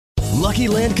Lucky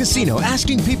Land Casino,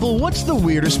 asking people, what's the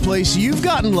weirdest place you've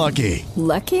gotten lucky?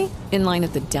 Lucky? In line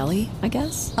at the deli, I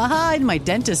guess? Aha, in my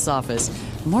dentist's office.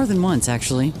 More than once,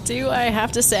 actually. Do I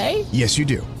have to say? Yes, you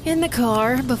do. In the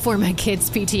car before my kids'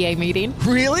 PTA meeting.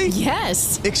 Really?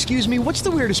 Yes. Excuse me, what's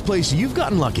the weirdest place you've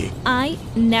gotten lucky? I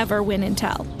never win and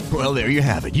tell. Well, there you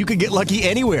have it. You can get lucky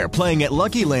anywhere, playing at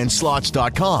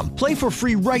LuckyLandSlots.com. Play for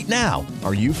free right now.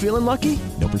 Are you feeling lucky?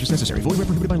 No purchase necessary. Void where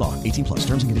prohibited by law. 18 plus.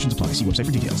 Terms and conditions apply. See website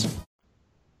for details.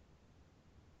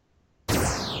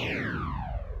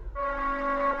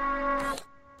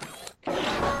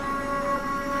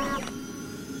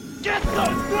 Get those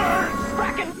nerds!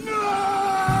 Frackin'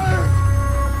 nerds!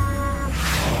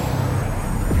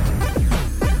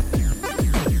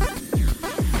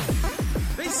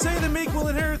 They say the meek will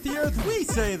inherit the earth. We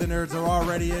say the nerds are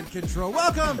already in control.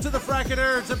 Welcome to the Frackin'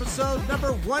 Nerds, episode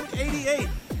number 188.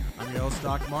 I'm your host,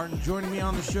 Doc Martin. Joining me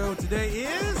on the show today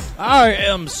is... I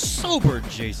am sober,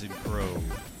 Jason Crow.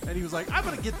 And he was like, I'm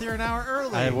going to get there an hour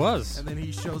early. I was. And then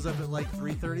he shows up at like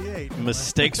 3:38.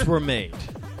 Mistakes were made.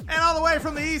 And all the way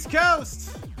from the East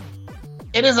Coast...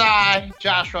 It is I,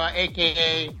 Joshua,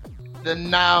 a.k.a. the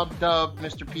now dubbed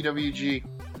Mr. PWG.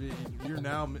 You're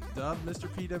now dubbed Mr.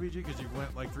 PWG because you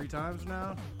went like 3 times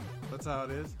now? That's how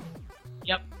it is?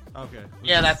 Yep. Okay.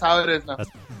 Yeah, that's how it is now.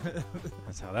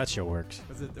 That's how that show works.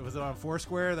 Was it on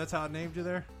Foursquare? That's how it named you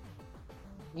there?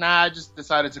 Nah, I just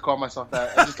decided to call myself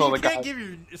that. I just told You the guy. can't give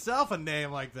yourself a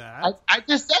name like that. I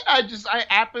just said, I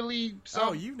happily you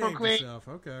named proclaimed. yourself.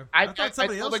 Okay. I thought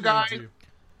somebody told else the guy. named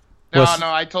you.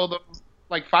 No, I told him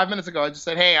like 5 minutes ago. I just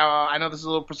said, hey, I know this is a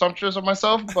little presumptuous of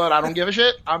myself, but I don't give a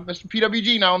shit. I'm Mr.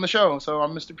 PWG now on the show, so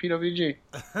I'm Mr. PWG.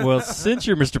 Well, since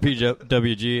you're Mr.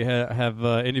 PWG, have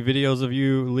any videos of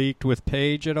you leaked with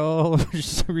Paige at all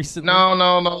recently?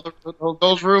 No.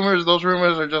 Those rumors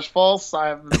are just false.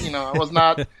 I was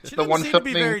not the one seem to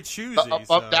filming be very choosy,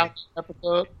 the down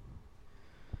episode.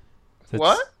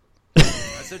 What? I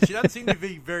said she doesn't seem to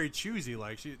be very choosy.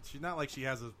 Like she's not like she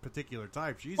has a particular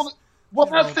type. Well,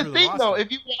 she's that's going the through thing, though. roster.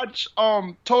 If you watch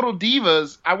Total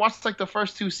Divas, I watched like the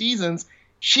first 2 seasons.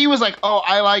 She was like, "Oh,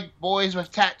 I like boys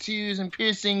with tattoos and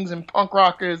piercings and punk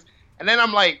rockers," and then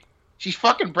I'm like, "She's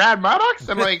fucking Brad Maddox."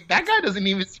 I'm like, that guy doesn't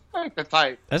even seem like the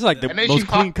type. That's like the most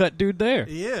clean-cut dude there.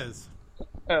 He is.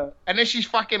 And then she's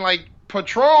fucking like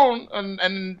Patron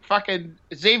and fucking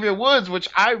Xavier Woods, which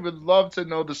I would love to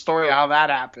know the story of how that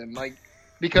happened. Like,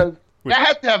 because that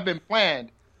had to have been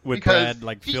planned. With Brad,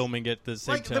 like, filming it the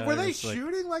same time. Were they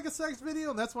shooting, like, a sex video,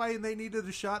 and that's why they needed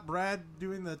to shot Brad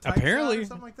doing the type apparently, shot or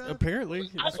something like that? Apparently.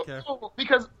 I don't know,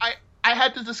 because I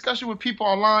had this discussion with people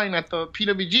online at the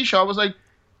PWG show. I was like,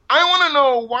 I want to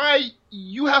know why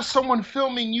you have someone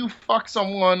filming you fuck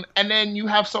someone, and then you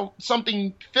have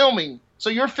something filming. So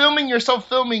you're filming yourself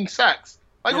filming sex.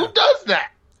 Like, who does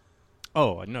that?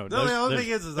 Oh, no. The only thing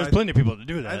is there's plenty of people to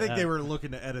do that. I think they were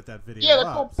looking to edit that video. Yeah, that's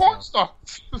all porn stars.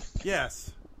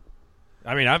 Yes.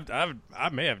 I mean, I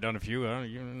may have done a few.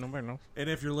 Nobody knows. And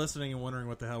if you're listening and wondering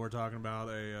what the hell we're talking about,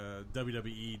 a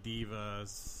WWE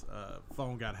Diva's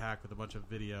phone got hacked with a bunch of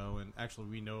video, and actually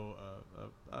we know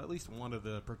at least one of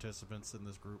the participants in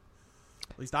this group.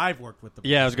 At least I've worked with them.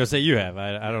 Yeah, I was gonna say you have.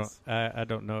 I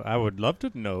don't know. I would love to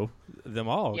know them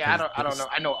all. Yeah, I don't know.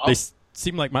 I know. They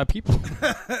seem like my people.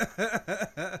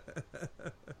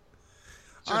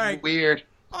 All right. Weird.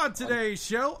 On today's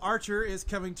show, Archer is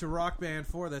coming to Rock Band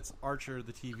 4. That's Archer,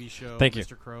 the TV show. Thank you.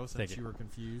 Mr. Crow, since you were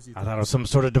confused. I thought it was some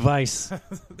sort of device.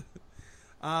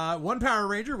 One Power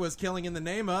Ranger was killing in the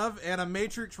name of, and a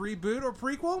Matrix reboot or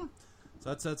prequel.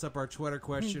 So that sets up our Twitter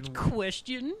question.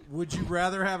 Would you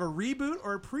rather have a reboot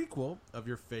or a prequel of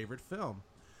your favorite film?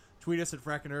 Tweet us at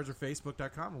Frackin' Nerds or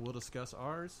Facebook.com, and we'll discuss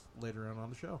ours later on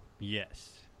the show. Yes.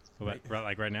 Like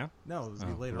right now? No, it'll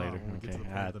be later on when we get to the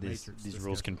point of the Matrix These discussion.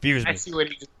 rules confuse me. I see what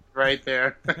he did right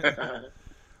there.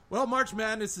 Well, March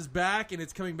Madness is back, and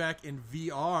it's coming back in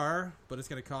VR, but it's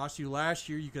going to cost you. Last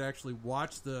year, you could actually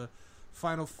watch the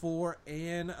Final Four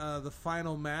and the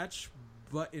final match,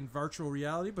 but in virtual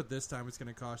reality. But this time, it's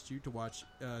going to cost you to watch,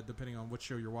 depending on what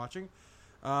show you're watching,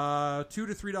 $2 to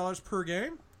 $3 per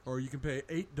game, or you can pay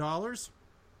 $8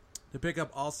 to pick up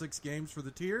all 6 games for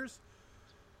the tiers.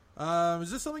 Is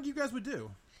this something you guys would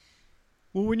do?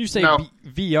 Well, when you say No.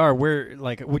 VR, where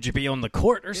would you be on the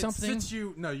court or something? Since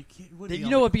you can't. You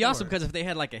know what'd be awesome, because if they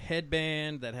had like a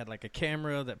headband that had like a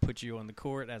camera that put you on the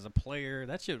court as a player,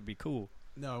 that shit would be cool.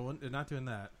 No, they're not doing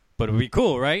that. But it would be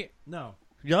cool, right? No.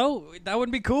 No, that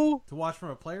wouldn't be cool. To watch from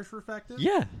a player's perspective?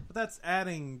 Yeah. But that's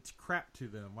adding crap to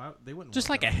them. Why they wouldn't Just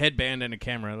want like that. a headband and a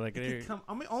camera. Only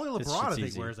LeBron I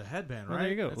think wears a headband, Well, right?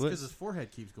 there you go. That's because his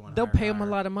forehead keeps going. They'll higher pay and him a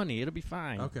higher. lot of money. It'll be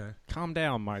fine. Okay. Calm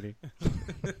down, Marty.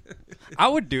 I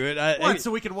would do it. What?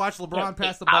 So we can watch LeBron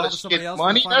pass the ball college to somebody kids else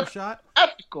money? for the final That's shot?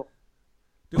 ethical.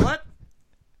 Do what?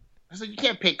 I said you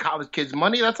can't pay college kids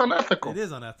money. That's unethical. It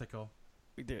is unethical.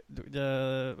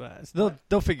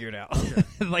 They'll figure it out.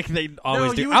 Like they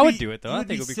always No, do. you I would do it though. You I would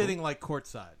think be it would be sitting cool. like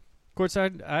courtside.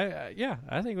 Courtside.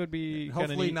 I think it would be kind of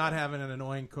Hopefully neat. not having an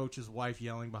annoying coach's wife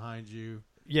yelling behind you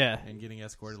Yeah. and getting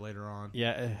escorted later on.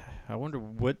 Yeah. I wonder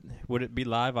would it be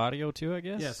live audio too? I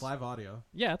guess. Yes, live audio.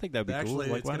 Yeah, I think that'd be Actually,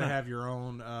 cool. Like, it's why going to not? have your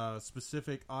own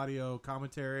specific audio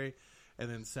commentary and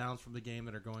then sounds from the game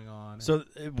that are going on. So,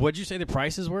 what'd you say the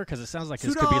prices were? Because it sounds like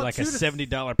this could be like a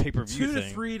 $70 pay-per-view $2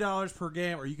 thing. to $3 per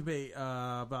game, or you can pay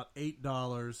about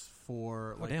 $8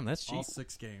 for like damn, that's all cheap.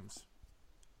 6 games.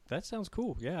 That sounds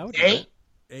cool. Yeah, I would do that.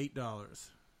 $8.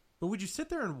 But would you sit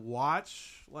there and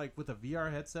watch like with a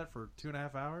VR headset for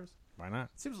 2.5 hours? Why not?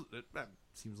 That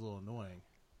seems a little annoying.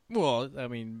 Well, I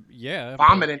mean, yeah.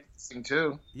 Vomiting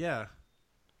too. Yeah.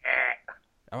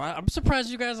 I'm surprised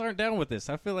you guys aren't down with this.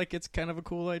 I feel like it's kind of a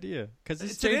cool idea because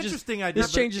It's an interesting idea.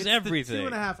 This but changes it's everything. The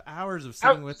 2.5 hours of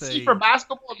sitting with See, for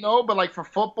basketball, no, but like for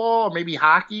football or maybe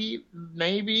hockey,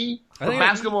 maybe. For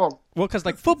basketball, well, because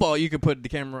like football, you could put the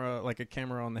camera, like a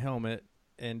camera on the helmet,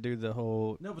 and do the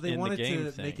whole No, but they in wanted the game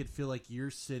to thing. make it feel like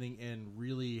you're sitting in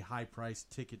really high-priced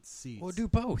ticket seats. Well, do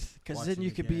both because then Watching you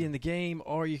the could be game. in the game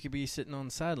or you could be sitting on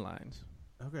the sidelines.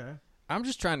 Okay. I'm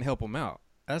just trying to help them out.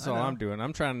 That's I all know. I'm doing.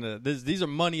 I'm trying to. These are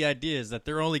money ideas that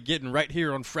they're only getting right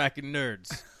here on Frackin'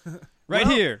 Nerds, right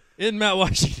Well- here in Mount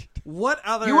Washington. What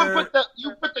other? you would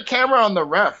put the camera on the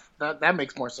ref. That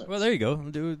makes more sense. Well, there you go.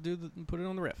 Put it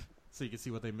on the ref. So you can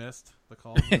see what they missed. The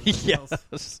calls. and everything else?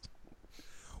 Yes.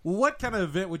 Well, what kind of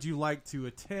event would you like to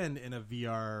attend in a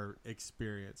VR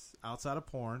experience outside of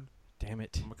porn? Damn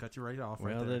it. I'm gonna cut you right off.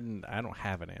 Well, right there. then I don't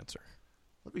have an answer.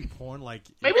 Would be porn like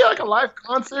Maybe like a live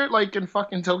concert, like in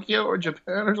fucking Tokyo or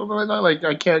Japan or something like that. Like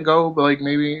I can't go, but like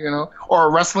maybe or a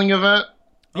wrestling event.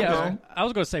 Yeah, Okay. I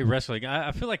was going to say wrestling.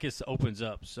 I feel like it opens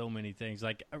up so many things.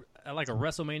 Like I like a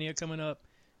WrestleMania coming up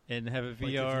and have it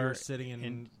Like if VR. you're sitting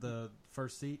in the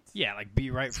first seat. Yeah, like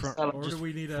be right front, Or just do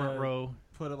we need front to row.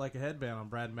 put it like a headband on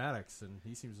Brad Maddox, and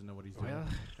he seems to know what he's doing. Well,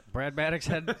 Brad Maddox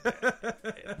had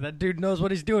that dude knows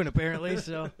what he's doing apparently.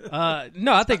 So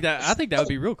no, I think that would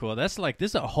be real cool. That's like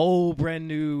this is a whole brand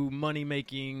new money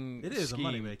making. It is scheme. a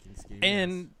money making scheme,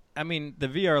 and. yes. I mean, the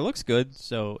VR looks good,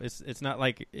 so it's not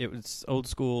like it was old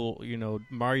school,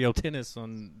 Mario Tennis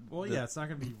on Well, the yeah, it's not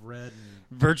going to be red.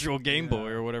 And virtual Game Boy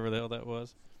Yeah. or whatever the hell that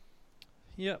was.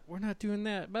 Yep, we're not doing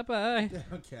that. Bye-bye.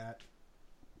 Cat.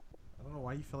 I don't know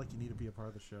why you feel like you need to be a part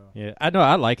of the show. Yeah, I know.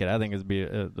 I like it. I think it'd be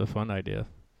a fun idea.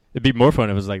 It'd be more fun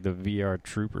if it was like the VR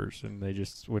troopers and they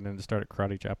just went in and started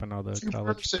karate chopping all the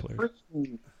college players.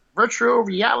 Virtual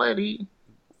reality.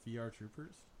 VR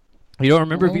Troopers? You don't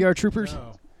remember VR troopers?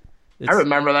 No. I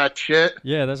remember that shit.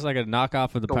 Yeah, that's like a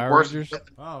knockoff of the Power worst Rangers.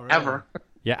 Oh, really? Ever.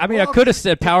 Yeah, I mean, Well, I could have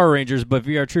said Power Rangers, but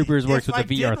VR Troopers works If with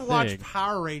the I VR didn't watch thing.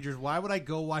 Power Rangers, why would I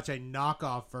go watch a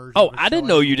knockoff version? Oh, of a I didn't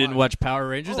show know you didn't watch Power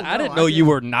Rangers. Oh, I no, didn't know I you didn't.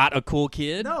 were not a cool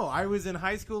kid. No, I was in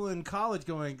high school and college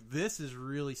going, this is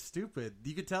really stupid.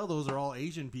 You could tell those are all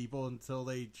Asian people until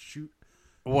they shoot.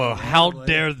 Well, how Like-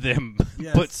 dare them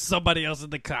Yes. put somebody else in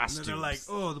the And costume? then they're like,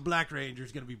 oh, the black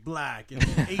ranger's going to be black, and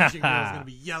the Asian girl's going to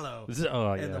be yellow,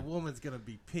 Oh, and yeah. the woman's going to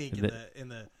be pink,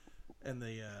 and the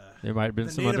There might have been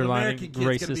the some Native underlying American kid's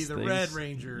racist going to be the things. Red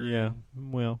Ranger. Yeah,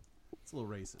 well, It's a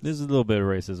little racist. there's a little bit of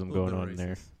racism Little going bit on of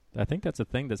there. racist. I think that's a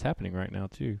thing that's happening right now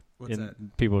too. What's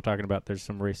that? People are talking about there's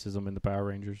some racism in the Power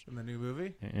Rangers. In the new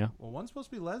movie? Yeah. Well, one's supposed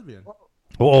to be lesbian.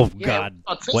 Oh Yeah, God!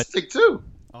 autistic What? too.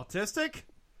 Autistic?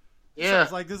 Yeah.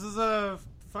 Sounds like this is a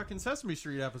fucking Sesame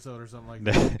Street episode or something like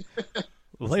that.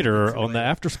 Later on the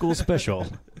after school special.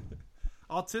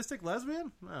 Autistic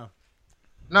lesbian? No.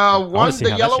 No, wanna see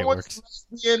the how that yellow shit one's works.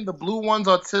 lesbian, the blue one's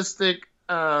autistic,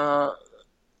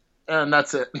 and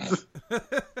that's it.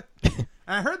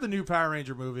 I heard the new Power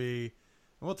Ranger movie,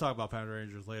 and we'll talk about Power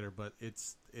Rangers later, but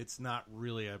it's not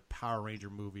really a Power Ranger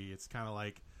movie. It's kind of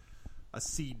like a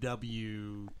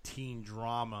CW teen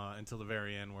drama until the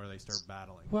very end where they start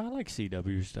battling. Well, I like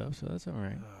CW stuff, so that's all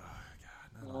right.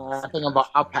 I think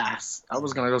I'll pass. I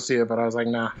was gonna go see it, but I was like,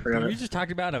 nah, forget You it. just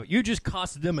talked about it. You just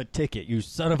cost them a ticket, you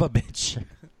son of a bitch.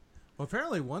 Well,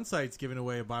 apparently one site's giving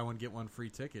away a buy one get one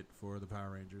free ticket for the Power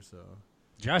Rangers. So,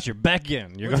 Josh, you're back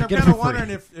in. You're which gonna I'm get it kind of for free. wondering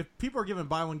if people are giving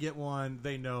buy one get one,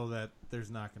 they know that there's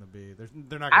not going to be.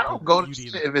 They're not. I Gonna don't put go to beauty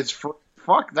in shit it. if it's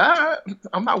fuck that.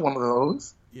 I'm not one of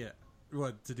those. Yeah.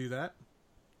 What to do that?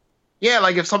 Yeah,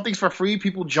 like if something's for free,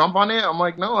 people jump on it. I'm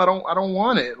like, no, I don't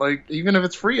want it. Like even if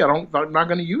it's free, I'm not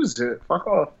gonna use it. Fuck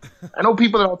off. I know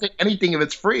people that don't take anything if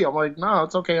it's free. I'm like, no,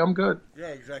 it's okay. I'm good. Yeah,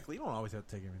 exactly. You don't always have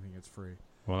to take anything that's free.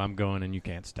 Well, I'm going, and you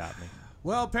can't stop me.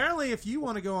 Well, apparently, if you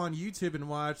want to go on YouTube and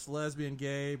watch lesbian,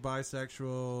 gay,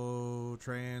 bisexual,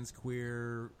 trans,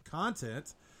 queer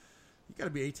content, you got to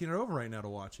be 18 or over right now to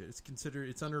watch it.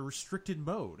 It's under restricted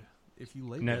mode if you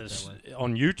label it that way.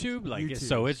 On YouTube, YouTube.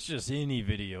 So it's just any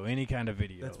video, any kind of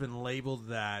video That's been labeled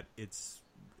that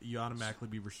you automatically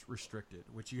be restricted,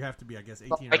 which you have to be, I guess,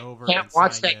 18 or over. Can't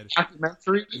watch that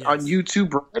documentary on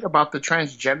YouTube, right, about the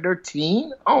transgender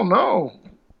teen. Oh no.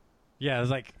 Yeah,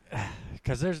 it's like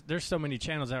because there's so many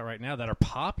channels out right now that are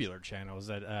popular channels.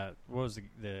 That what was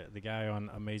the guy on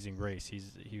Amazing Race?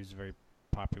 He was very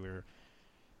popular.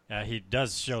 He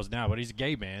does shows now, but he's a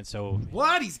gay man. So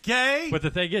what? He's gay? But the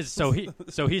thing is,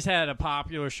 he's had a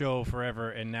popular show forever,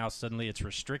 and now suddenly it's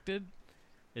restricted.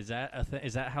 Is that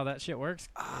is that how that shit works?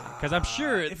 Because I'm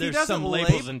sure there's some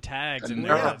labels and tags in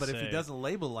there. Yeah, but if he doesn't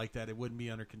label like that, it wouldn't be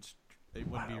under control.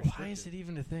 Why is it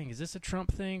even a thing? Is this a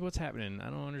Trump thing? What's happening? I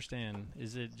don't understand.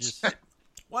 Is it just?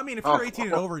 Well, I mean, if you're 18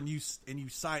 and over and you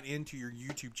sign into your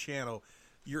YouTube channel,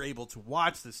 you're able to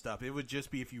watch this stuff. It would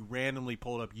just be if you randomly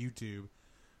pulled up YouTube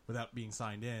without being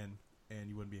signed in, and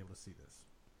you wouldn't be able to see this.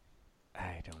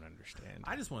 I don't understand.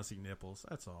 I just want to see nipples.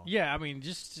 That's all. Yeah, I mean,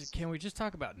 can we just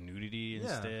talk about nudity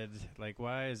instead? Like,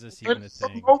 why is this even a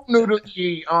thing? Promote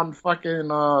nudity on fucking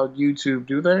YouTube,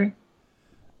 do they?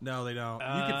 No, they don't. You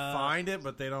can find it,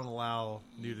 but they don't allow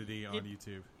nudity on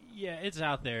YouTube. Yeah, it's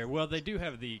out there. Well, they do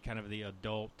have the kind of the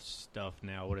adult stuff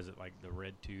now. What is it, like the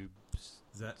RedTube?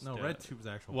 RedTube is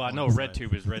actual. Well, I know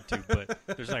RedTube is RedTube, but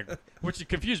there's which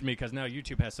confused me because now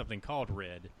YouTube has something called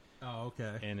Red. Oh,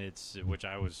 okay. And which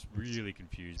I was really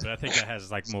confused, but I think that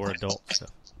has like more adult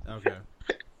stuff. Okay.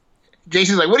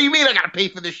 Jason's like, what do you mean I gotta pay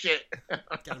for this shit?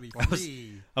 Gotta be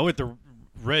free. I went to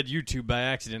Red YouTube by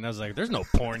accident. And I was like, there's no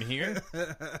porn here.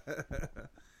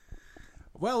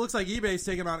 Well, it looks like eBay's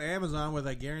taking on Amazon with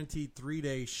a guaranteed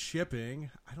 3-day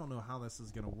shipping. I don't know how this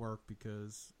is going to work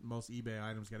because most eBay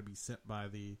items got to be sent by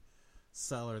the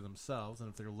seller themselves, and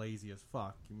if they're lazy as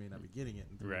fuck, you may not be getting it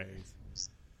in 3 days.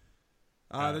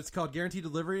 That's called guaranteed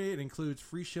delivery. It includes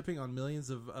free shipping on millions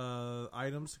of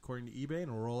items, according to eBay,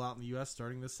 and will roll out in the U.S.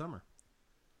 starting this summer.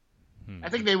 I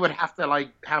think they would have to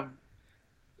have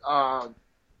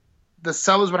the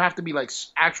sellers would have to be like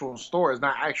actual stores,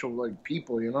 not actual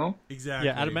people, you know? Exactly.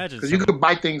 Yeah, I'd imagine because you could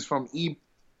buy things from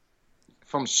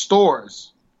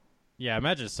stores. Yeah, I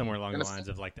imagine somewhere along the lines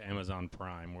of like the Amazon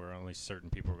Prime, where only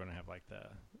certain people are going to have like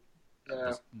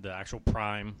the actual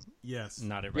Prime. Yes.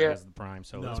 Not everybody has the Prime,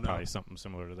 so it's probably something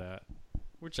similar to that.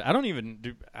 Which I don't even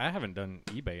do. I haven't done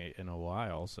eBay in a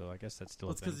while, so I guess that's still.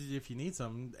 Well, it's because if you need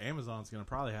something, Amazon's going to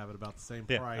probably have it about the same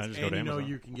price, and you know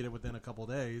you can get it within a couple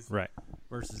days. Right.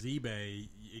 Versus eBay,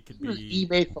 it could be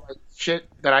eBay for like shit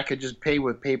that I could just pay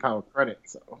with PayPal credit.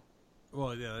 So.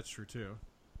 Well, yeah, that's true too.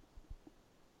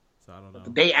 So I don't know. The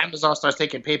day Amazon starts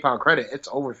taking PayPal credit, it's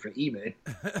over for eBay.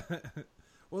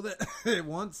 Well,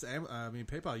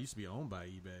 PayPal used to be owned by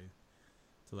eBay,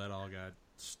 so that all got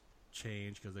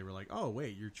changed because they were like, oh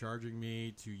wait, you're charging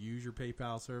me to use your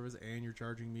PayPal service and you're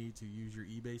charging me to use your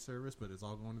eBay service, but it's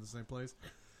all going to the same place.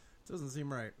 It doesn't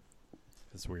seem right.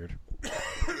 That's weird.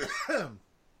 All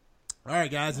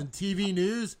right, guys, in TV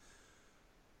news,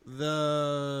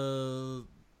 the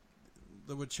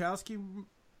Wachowski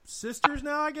sisters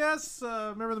now, I guess.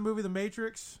 Remember the movie The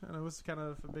Matrix? And it was kind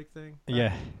of a big thing.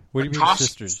 Yeah. What do you mean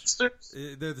sisters?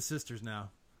 They're the sisters now.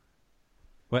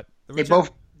 What? They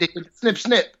both did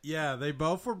snip. Yeah, they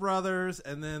both were brothers,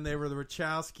 and then they were the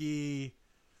Wachowski.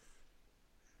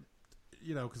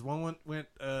 You know, because one went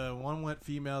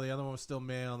female, the other one was still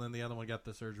male, and then the other one got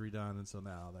the surgery done, and so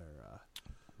now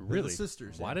they're the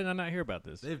sisters. Why did I not hear about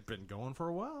this? They've been going for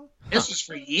a while. This is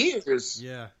for years.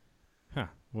 Yeah. Huh.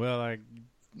 Well, I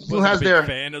Who has their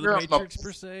fan of the Matrix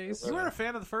per se. You weren't a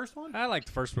fan of the first one? I liked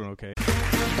the first one. Okay.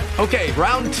 Okay,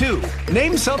 round two.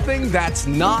 Name something that's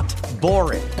not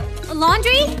boring. A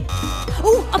laundry?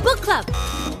 Ooh, a book club.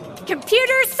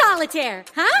 Computer solitaire,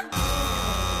 huh?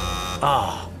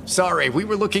 Ah, sorry. We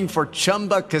were looking for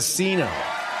Chumba Casino.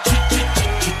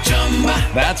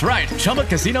 That's right.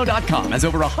 ChumbaCasino.com has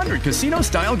over 100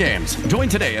 casino-style games. Join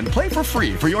today and play for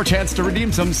free for your chance to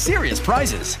redeem some serious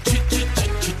prizes.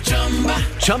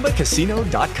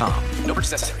 ChumbaCasino.com. No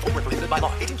purchase necessary. Void where prohibited by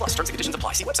law. 18+ terms and conditions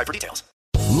apply. See website for details.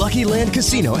 Lucky Land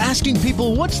Casino, asking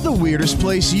people, what's the weirdest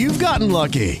place you've gotten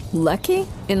lucky? Lucky?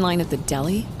 In line at the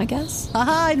deli, I guess?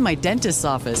 Aha, in my dentist's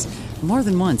office. More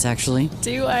than once, actually.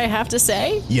 Do I have to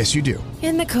say? Yes, you do.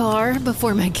 In the car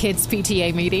before my kids'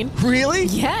 PTA meeting. Really?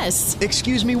 Yes.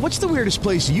 Excuse me, what's the weirdest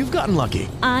place you've gotten lucky?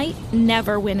 I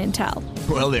never win and tell.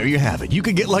 Well, there you have it. You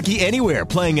can get lucky anywhere,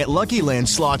 playing at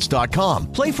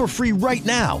LuckyLandSlots.com. Play for free right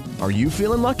now. Are you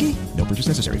feeling lucky? No purchase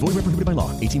necessary. Void where prohibited by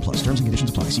law. 18 plus. Terms and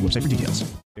conditions apply. See website for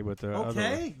details. But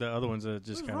the other ones that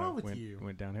just kind of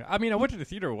went downhill. I mean, I went to the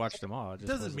theater and watched them all. It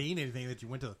doesn't mean anything that you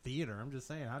went to the theater. I'm just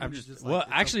saying.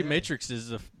 Actually, Matrix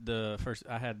is the first.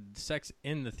 I had sex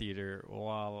in the theater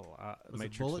while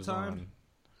Matrix was on.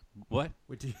 What?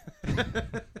 Is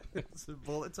it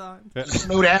bullet time?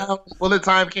 Slow down. Bullet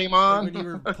time came on. Like when you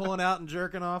were pulling out and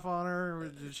jerking off on her, or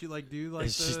did she do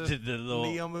the little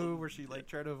Neo move where she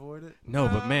tried to avoid it? No,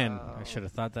 but man, I should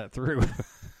have thought that through.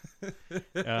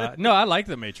 No, I like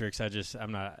the Matrix.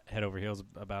 I'm not head over heels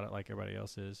about it like everybody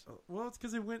else is. Well, it's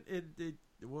because it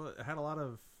had a lot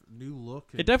of new look.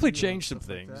 It definitely changed some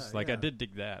things. I did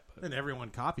dig that. But. And everyone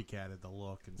copycatted the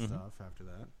look and stuff after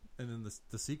that. And then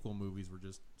the sequel movies were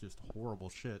just horrible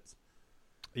shits.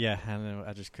 Yeah, I know.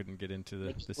 I just couldn't get into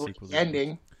the sequels.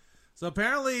 Ending. So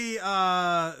apparently,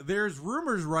 there's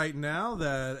rumors right now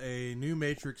that a new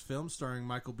Matrix film starring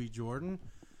Michael B. Jordan,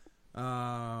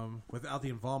 without the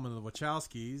involvement of the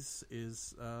Wachowskis,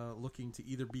 is looking to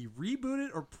either be rebooted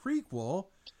or prequel.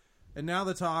 And now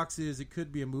the talks is it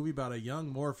could be a movie about a young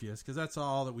Morpheus, because that's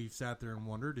all that we've sat there and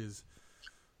wondered is,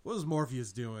 what is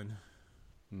Morpheus doing?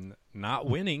 Not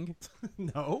winning.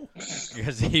 No.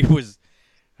 Because he was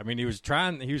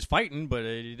trying, he was fighting, but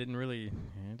it didn't really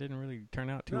turn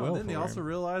out too well. Then they also him.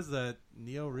 realized that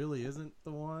Neo really isn't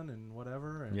the one and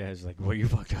whatever. And it's like, well, you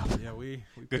fucked up. Yeah, we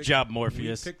good job,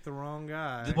 Morpheus. We picked the wrong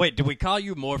guy. Wait, did we call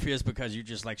you Morpheus because you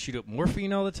just shoot up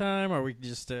morphine all the time? Or we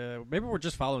just, maybe we're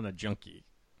just following a junkie.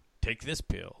 Take this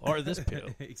pill or this pill.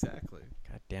 Exactly.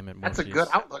 God damn it, Morpheus. That's a good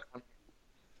outlook.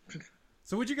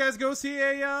 So would you guys go see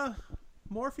a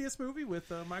Morpheus movie with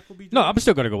Michael B. Jordan? No, I'm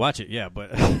still going to go watch it. Yeah,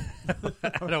 but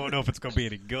I don't know if it's going to be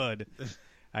any good.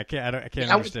 I can't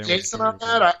understand. Jason on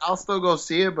that, I'll still go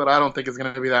see it, but I don't think it's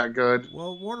going to be that good.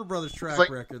 Well, Warner Brothers'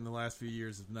 track record in the last few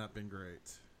years has not been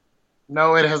great.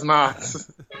 No, it has not.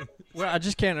 Well, I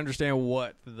just can't understand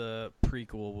what the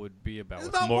prequel would be about. It's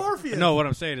about Morpheus. No, what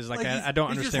I'm saying is I don't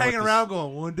understand. He's just hanging around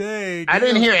going, one day. I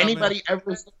didn't hear anybody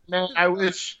ever say, man, I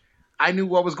wish I knew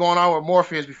what was going on with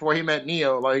Morpheus before he met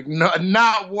Neo.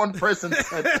 Not one person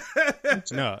said.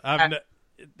 No,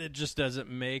 it just doesn't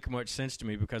make much sense to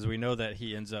me because we know that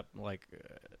he ends up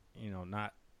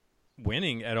not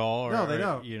winning at all. No, they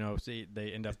don't. See,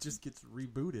 they end up. It just gets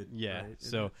rebooted. Yeah, right?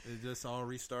 so it just all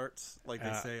restarts. Like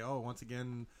they say, once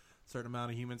again, a certain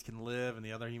amount of humans can live, and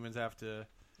the other humans have to.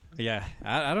 Yeah,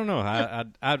 I don't know.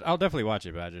 I'll definitely watch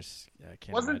it, but I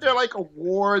can't. Wasn't there a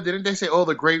war? Didn't they say,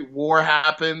 the Great War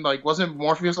happened? Wasn't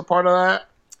Morpheus a part of that?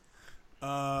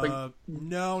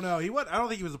 No. He I don't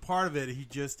think he was a part of it.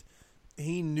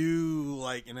 He knew,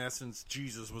 in essence,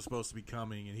 Jesus was supposed to be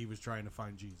coming, and he was trying to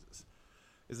find Jesus.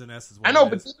 Is in essence what I know, it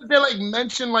but is. didn't they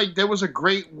mention there was a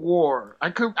Great War?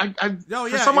 For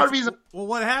some odd reason. Well,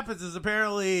 what happens is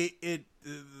apparently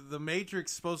the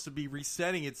Matrix is supposed to be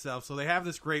resetting itself, so they have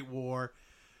this Great War.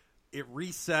 It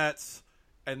resets,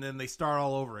 and then they start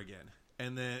all over again,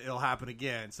 and then it'll happen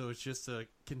again. So it's just a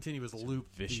continuous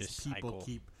loop. Vicious these people cycle.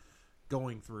 keep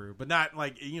going through, but not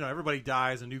everybody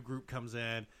dies, a new group comes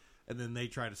in. And then they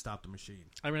try to stop the machine.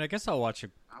 I mean, I guess I'll watch a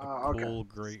cool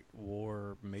Great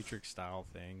War Matrix style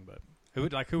thing, but who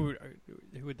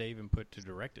would they even put to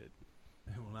direct it?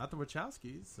 Well, not the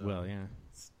Wachowskis. So well, yeah.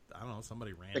 I don't know.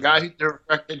 Somebody ran. The guy who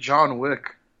directed John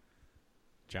Wick.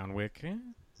 John Wick? Yeah,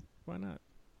 why not?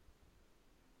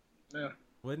 Yeah.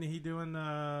 Wasn't he doing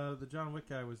the John Wick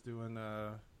guy was doing?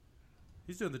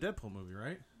 He's doing the Deadpool movie,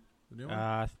 right? The new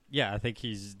one? Yeah, I think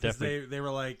he's definitely. They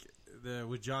were like.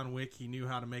 With John Wick, he knew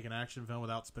how to make an action film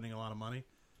without spending a lot of money.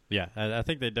 Yeah, I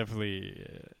think they definitely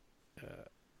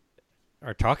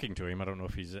are talking to him. I don't know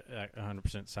if he's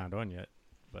 100% signed on yet,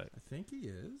 but I think he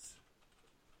is.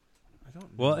 I don't know.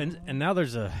 Well, and now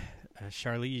there's a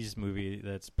Charlize movie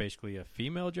that's basically a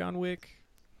female John Wick.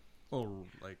 Oh,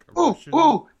 like a Russian?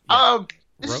 Yeah.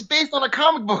 This is based on a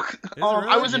comic book. Really?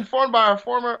 I was informed by our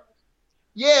former,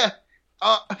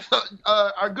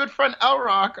 our good friend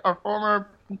Elrock, our former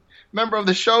member of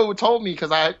the show, told me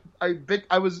because I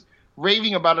was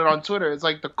raving about it on Twitter. It's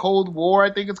like the Cold War,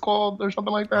 I think it's called, or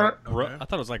something like that. Okay. I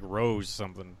thought it was like Rose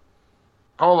something.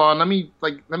 Hold on, let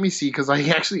me see because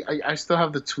I still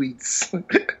have the tweets.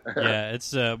 Yeah,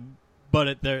 it's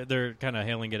but they're kind of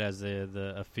hailing it as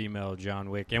a female John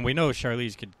Wick, and we know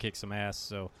Charlize could kick some ass,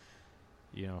 so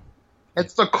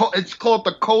it's called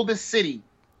The Coldest City.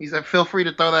 He said, "Feel free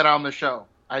to throw that on the show."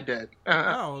 I did.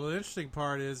 Oh, well, the interesting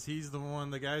part is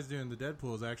the guy's doing the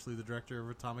Deadpool is actually the director of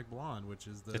Atomic Blonde, which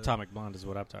is the... Atomic Blonde is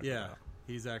what I'm talking about. Yeah,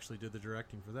 he's actually did the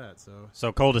directing for that, so...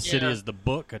 So Coldest City is the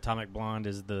book, Atomic Blonde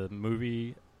is the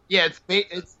movie... Yeah,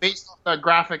 it's based on the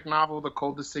graphic novel, The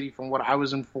Coldest City, from what I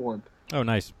was informed. Oh,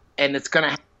 nice. And it's going to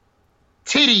have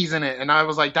titties in it, and I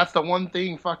was like, that's the one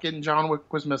thing fucking John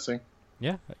Wick was missing.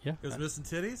 Yeah. It was missing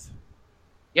titties?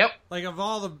 Yep. Like, of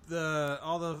all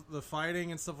the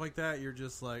fighting and stuff like that, you're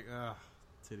just like,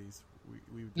 titties.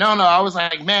 No, I was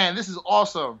like, man, this is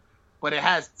awesome, but it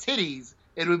has titties.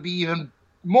 It would be even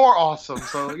more awesome,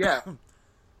 so yeah.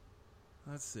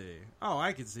 Let's see. Oh,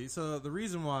 I can see. So the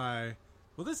reason why...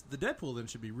 Well, the Deadpool then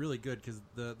should be really good because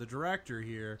the director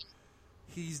here,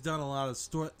 he's done a lot of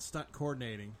stunt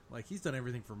coordinating. Like, he's done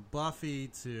everything from Buffy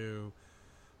to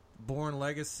Bourne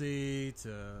Legacy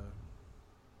to,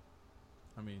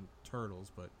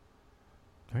 Turtles, but...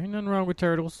 There ain't nothing wrong with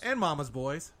Turtles. And Mama's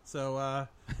Boys. So,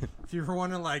 if you were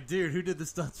wondering, like, dude, who did the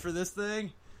stunts for this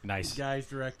thing? Nice. The guy's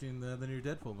directing the new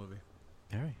Deadpool movie.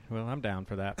 All right. Well, I'm down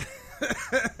for that.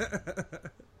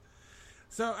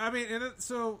 So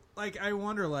I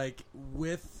wonder, like,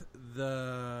 with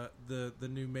the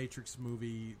new Matrix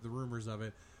movie, the rumors of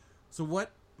it. So,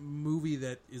 what movie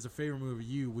that is a favorite movie of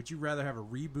you? Would you rather have a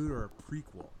reboot or a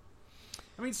prequel?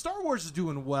 I mean, Star Wars is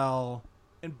doing well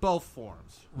in both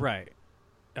forms, right?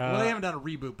 Well, they haven't done a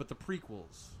reboot, but the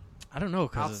prequels. I don't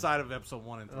know, outside of episode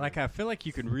 1 and 3. Like, I feel like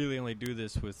you can really only do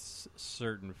this with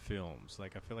certain films.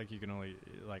 Like, I feel like you can only,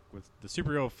 like, with the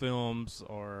superhero films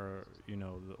or, the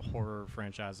horror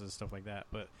franchises, stuff like that.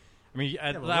 But, I mean,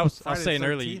 I was saying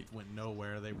earlier, went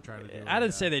nowhere. They were trying to do. I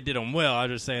didn't say they did them well. I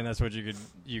was just saying that's what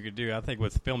you could do. I think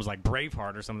with films like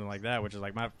Braveheart or something like that, which is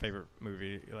like my favorite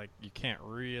movie, like, you can't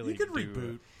really. You could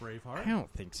reboot Braveheart. I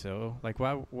don't think so. Like,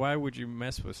 why would you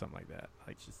mess with something like that?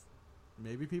 Like, just.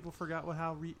 Maybe people forgot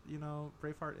how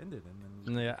Braveheart ended,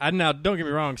 and then now don't get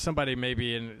me wrong. Somebody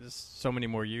maybe in so many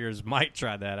more years might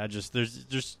try that. There's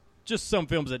just some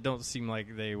films that don't seem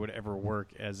like they would ever work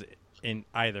as in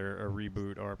either a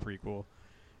reboot or a prequel.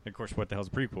 And of course, what the hell's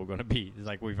a prequel going to be? It's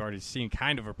like we've already seen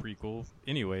kind of a prequel,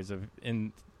 anyways,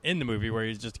 in the movie where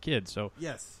he's just a kid. So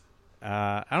yes.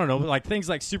 I don't know, like things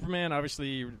like Superman.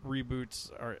 Obviously, reboots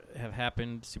have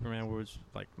happened. Superman was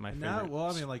like my favorite. Well,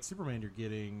 I mean, like Superman, you're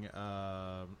getting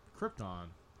Krypton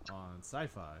on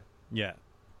Sci-Fi. Yeah,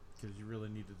 because you really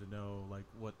needed to know like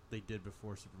what they did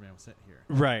before Superman was sent here.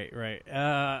 Right.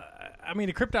 I mean,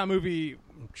 a Krypton movie.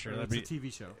 I'm sure that'd be a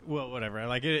TV show. Well, whatever.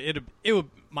 Like it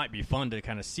might be fun to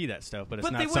kind of see that stuff, but it's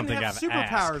not something I've asked. But they wouldn't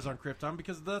have superpowers on Krypton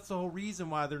because that's the whole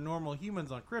reason why they're normal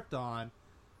humans on Krypton.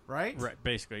 Right? Right,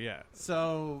 basically, yeah.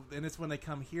 So, and it's when they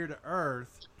come here to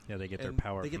Earth. Yeah, they get their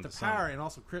power. They get the power, and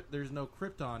also there's no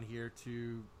Krypton here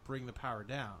to bring the power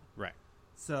down. Right.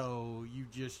 So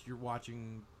you're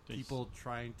watching people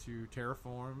trying to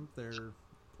terraform their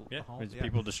home.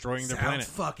 People destroying their planet.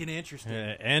 Sounds fucking interesting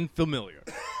and familiar.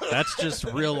 That's just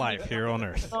real life here on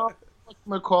Earth. I'm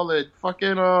gonna call it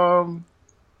fucking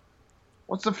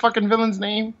what's the fucking villain's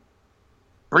name?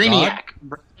 Brainiac.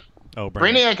 Oh,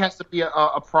 Brainiac has to be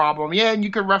a problem. Yeah, and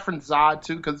you could reference Zod,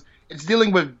 too, because it's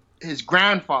dealing with his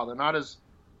grandfather, not his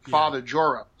father,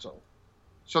 Jorah.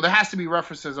 So there has to be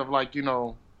references of, like,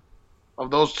 of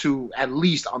those two at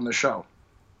least on the show.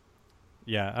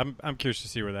 Yeah, I'm curious to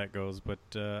see where that goes. But,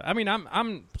 I mean,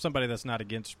 I'm somebody that's not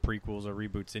against prequels or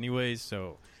reboots anyways,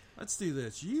 so... Let's do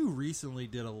this. You recently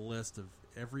did a list of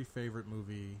every favorite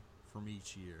movie from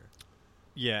each year.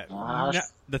 Yeah. Now,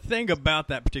 the thing about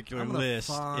that particular list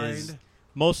is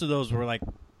most of those were like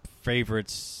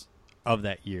favorites of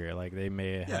that year. Like they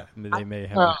may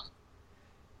have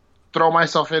throw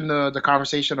myself in the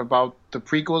conversation about the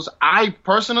prequels. I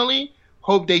personally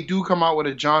hope they do come out with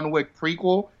a John Wick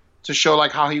prequel to show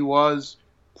like how he was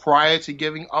prior to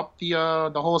giving up the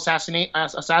whole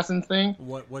assassin thing.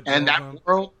 What and that him?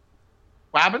 world?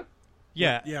 What happened?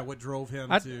 Yeah. What drove him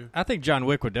to? I think John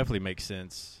Wick would definitely make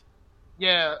sense.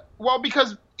 Yeah, well,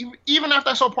 because even after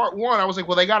I saw part 1, I was like,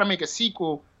 well, they got to make a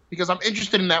sequel because I'm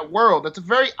interested in that world. It's a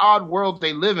very odd world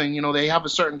they live in. They have a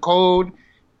certain code,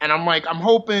 and I'm like, I'm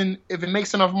hoping if it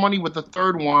makes enough money with the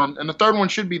third one, and the third one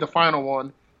should be the final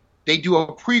one, they do a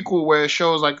prequel where it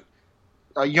shows like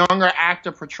a younger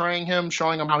actor portraying him,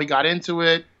 showing him how he got into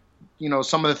it,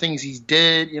 some of the things he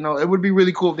did. It would be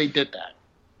really cool if they did that.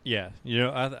 Yeah,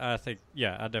 I think,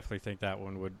 I definitely think that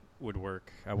one would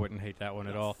work. I wouldn't hate that one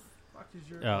at all.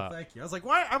 Thank you. I was like,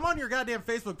 "Why? I'm on your goddamn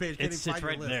Facebook page. It sits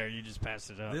right there. You just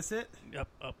pass it up. This it?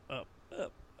 Up.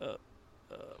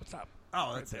 Stop.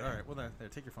 Oh, that's it. All right. Well, there.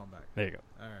 Take your phone back. There you go.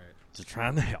 All right. Just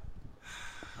trying to help.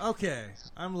 Okay,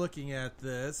 I'm looking at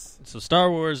this. So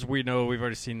Star Wars, we know we've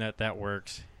already seen that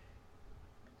works.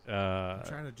 I'm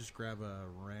trying to just grab a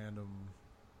random.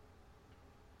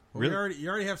 Well, Really? you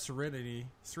already have Serenity.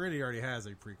 Serenity already has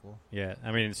a prequel. Yeah,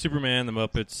 I mean, Superman, the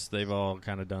Muppets, they've all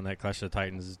kind of done that. Clash of the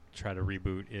Titans try to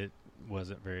reboot. It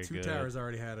wasn't very Two good. Towers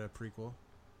already had a prequel.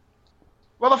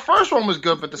 Well, the first one was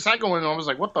good, but the second one, I was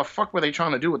like, what the fuck were they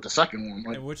trying to do with the second one?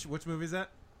 Like, And which movie is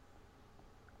that?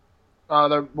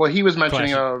 He was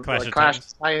mentioning Clash of Clash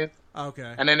of Titans.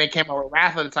 Okay. And then they came out with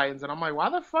Wrath of the Titans, and I'm like, why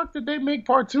the fuck did they make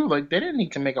part 2? Like, they didn't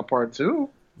need to make a part 2.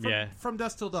 From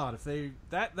Dusk Till Dawn. If they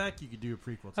that you could do a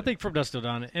prequel to. I think From Dusk Till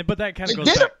Dawn, but that kind They of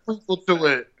goes did back. a prequel to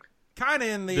it. Kind of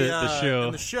in the show.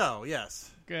 In the show,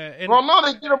 yes. Well, no,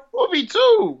 they did a movie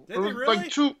too. Did it they was really?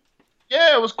 like 2.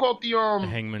 Yeah, it was called the The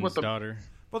Hangman's Daughter.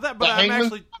 But The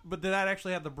Hangman's- but did that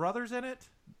actually have the brothers in it?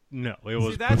 No, it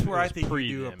was. See, that's where it I was think pre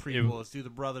you do a them. prequel. Is do the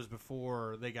brothers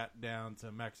before they got down to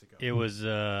Mexico. It was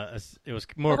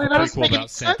more of a That doesn't prequel make any about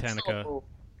sense, Santanica. though.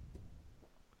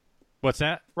 What's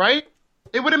that? Right?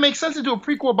 It wouldn't make sense to do a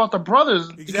prequel about the brothers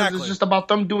because Exactly. it's just about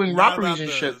them doing Not robberies about and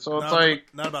the- shit. So it's not like,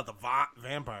 not about the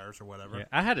vampires or whatever. Yeah,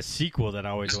 I had a sequel that I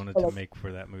always wanted to make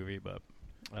for that movie, but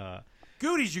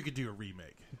Goonies, you could do a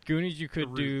remake. Goonies, you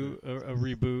could do a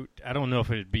reboot. I don't know if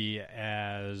it'd be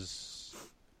as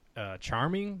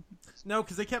charming. No,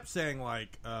 because they kept saying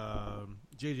like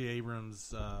J.J.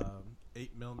 Abrams 8mm.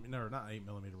 No, not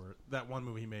 8mm. That one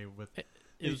movie he made with.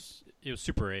 It was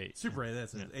Super 8. Super 8.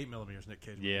 That's 8mm. Nick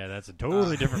Cage. Yeah, that's a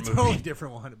totally different movie. Totally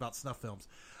different one about snuff films.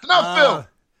 Snuff film.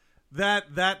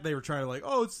 That they were trying to like,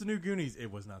 oh, it's the new Goonies.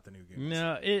 It was not the new Goonies.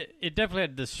 No, it definitely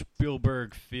had the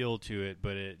Spielberg feel to it,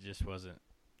 but it just wasn't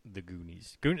the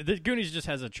Goonies. The Goonies just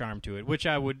has a charm to it, which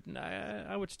I would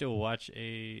still watch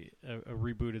a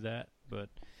reboot of that. But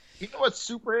you know what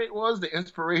Super 8 was? The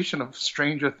inspiration of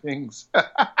Stranger Things.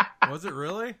 Was it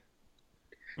really?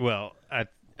 Well, I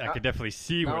could definitely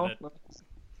see where that.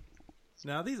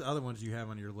 Now these other ones you have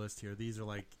on your list here, these are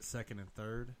like second and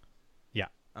third. Yeah.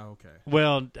 Oh, okay.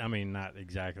 Well, I mean, not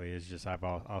exactly. It's just I've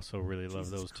also really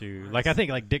loved those two. Like I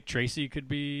think like Dick Tracy could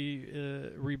be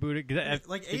rebooted.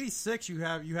 Like 86, you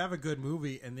have a good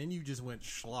movie, and then you just went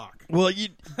schlock. Well, you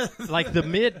like the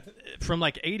mid from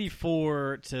like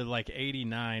 84 to like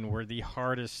 89 were the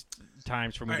hardest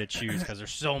times for me to choose because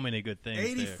there's so many good things.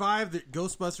 85, the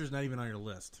Ghostbusters not even on your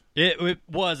list. It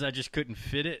was. I just couldn't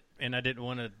fit it, and I didn't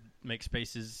want to make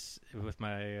spaces with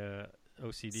my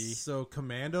OCD. So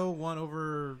Commando won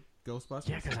over Ghostbusters?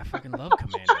 Yeah, because I fucking love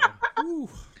Commando. Ooh.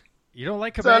 You don't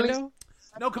like Commando?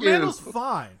 No, Commando's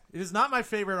fine. It is not my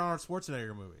favorite Arnold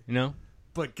Schwarzenegger movie. No?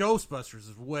 But Ghostbusters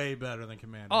is way better than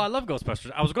Commando. Oh, I love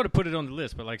Ghostbusters. I was going to put it on the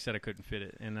list, but like I said, I couldn't fit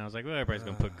it. And I was like, well, everybody's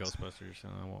going to put Ghostbusters, so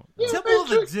I won't. Temple of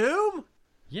the Doom?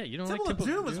 Yeah, you don't Temple like of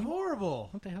Doom is horrible.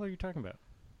 What the hell are you talking about?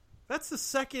 That's the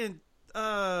second...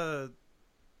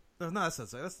 No, that's the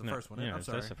first one. Yeah, I'm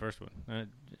sorry. That's the first one. I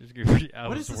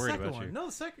what was is the worried second about one? you. No,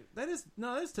 the second. That is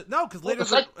because later.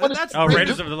 that's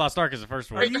Raiders of the Lost Ark is the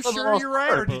first one. Are you sure you're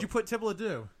right, or did you put Temple of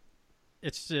Doom?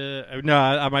 It's no,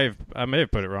 I may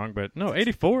have put it wrong, but no,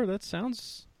 84. That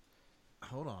sounds.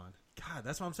 Hold on, God,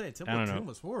 that's what I'm saying. Temple of Doom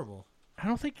was horrible. I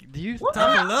don't think. Do you?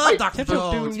 I love Dr. Temple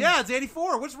of Jones. Doom. Yeah, it's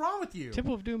 84. What's wrong with you?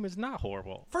 Temple of Doom is not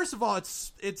horrible. First of all,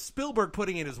 it's Spielberg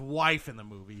putting in his wife in the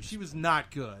movie. She was not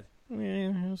good.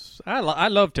 Yeah, I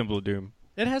love Temple of Doom.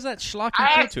 It has that schlocky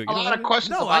feel to it. A lot of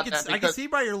questions No, about I can see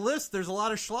by your list. There's a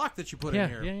lot of schlock that you put in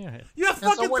here. Yeah. You have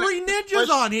fucking Three Ninjas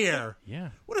on here. Yeah.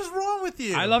 What is wrong with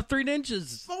you? I love Three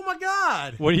Ninjas. Oh my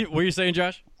God. What are you saying,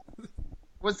 Josh?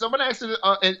 When someone actually,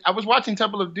 I was watching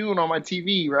Temple of Doom on my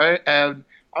TV, right? And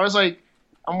I was like,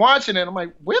 I'm watching it. I'm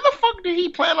like, where the fuck did he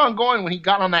plan on going when he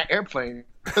got on that airplane?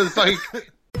 Because like.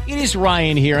 It is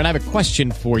Ryan here, and I have a question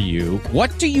for you.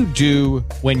 What do you do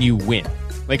when you win?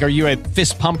 Like, are you a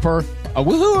fist pumper, a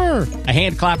woohooer, a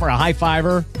hand clapper, a high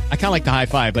fiver? I kind of like the high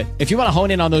five, but if you want to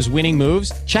hone in on those winning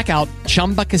moves, check out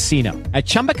Chumba Casino. At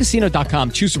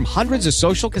ChumbaCasino.com, choose from hundreds of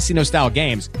social casino-style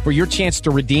games for your chance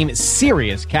to redeem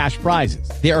serious cash prizes.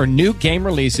 There are new game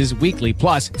releases weekly,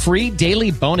 plus free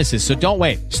daily bonuses. So don't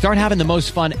wait. Start having the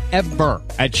most fun ever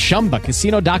at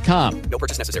ChumbaCasino.com. No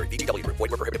purchase necessary. VGW. Void were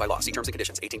prohibited by law. See terms and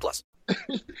conditions. 18+.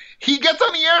 He gets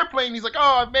on the airplane. He's like,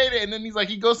 "Oh, I've made it," and then he's like,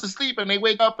 he goes to sleep, and they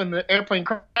wake up, and the airplane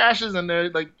crashes, and they're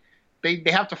like, they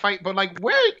have to fight. But like,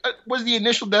 where was the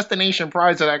initial destination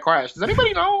prior to that crash? Does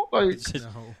anybody know? Like,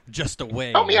 just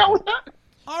away. Help me out with that.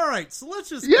 All right, so let's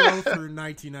just go through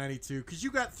 1992 because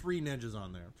you got Three Ninjas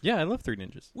on there. Yeah, I love Three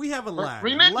Ninjas. We have Aladdin.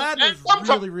 Three Ninjas. Aladdin is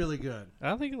really, really good.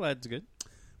 I think Aladdin's good.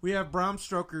 We have Bram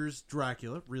Stoker's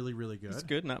Dracula. Really, really good. It's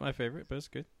good. Not my favorite, but it's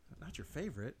good. Not your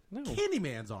favorite? No.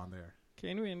 Candyman's on there.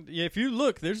 Can we? Yeah, if you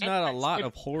look, there's not a lot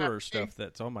of horror stuff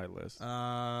that's on my list.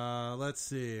 Let's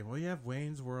see. Well, you have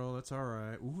Wayne's World. That's all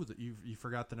right. Ooh, you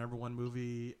forgot the number one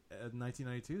movie in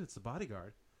 1992. That's The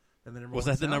Bodyguard. And the number Was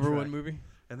one that the number soundtrack. one movie?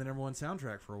 And the number one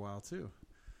soundtrack for a while too.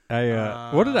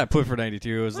 What did I put for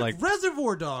 92? It was like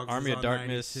Reservoir Dogs, Army was of on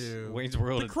Darkness, 92. Wayne's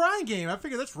World, The Crying Game. I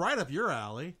figure that's right up your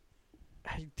alley.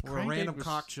 Where a Crying random Game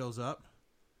cock shows up.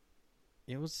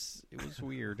 It was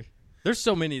weird. There's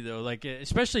so many though, like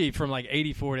especially from like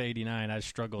 84 to 89. I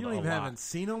struggled. You don't a even lot. have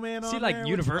Encino Man on See, there? like What's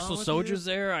Universal wrong with Soldiers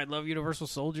you? there. I love Universal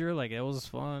Soldier. Like it was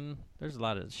fun. There's a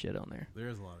lot of shit on there. There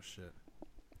is a lot of shit.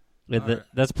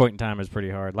 That's point in time is pretty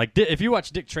hard. Like if you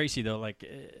watch Dick Tracy though, like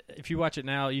if you watch it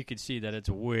now, you can see that it's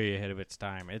way ahead of its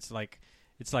time. It's like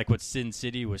what Sin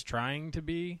City was trying to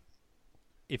be.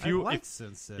 If you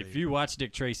Sin City. If you watch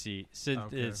Dick Tracy,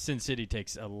 Sin City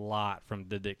takes a lot from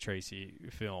the Dick Tracy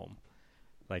film.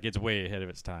 Like it's way ahead of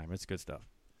its time. It's good stuff.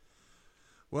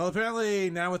 Well, apparently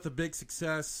now with the big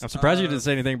success, I'm surprised you didn't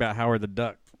say anything about Howard the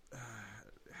Duck.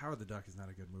 Howard the Duck is not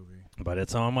a good movie, but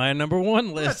it's on my number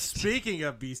one list. But speaking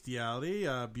of bestiality,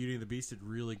 Beauty and the Beast did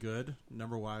really good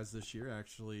number wise this year.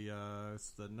 Actually, it's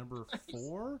the number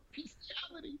 4.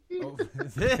 Bestiality. Oh,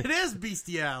 it is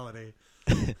bestiality.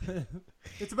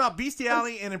 It's about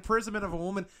bestiality and imprisonment of a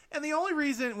woman. And the only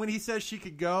reason when he says she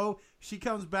could go, she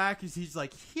comes back is he's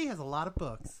like, he has a lot of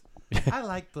books. I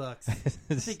like books. I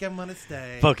think I'm gonna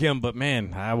stay. Fuck him, but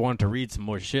man, I want to read some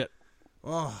more shit.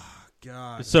 Oh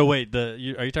God. So wait, are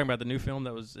you talking about the new film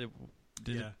that was?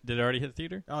 Did it already hit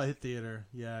theater? Oh, it hit theater.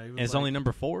 Yeah. It was and it's only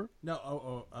number 4.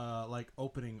 No. like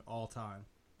opening all time.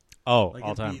 Oh, like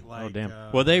all time. Like, oh,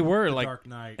 damn. Well, they were like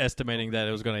estimating that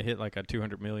it was going to hit like a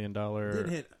 $200 million. It didn't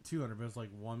hit 200, but it was like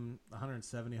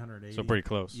 170, 180. So pretty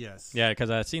close. Yes. Yeah,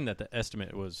 because I seen that the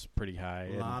estimate was pretty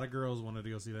high. A lot of girls wanted to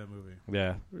go see that movie.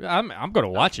 Yeah, I'm going to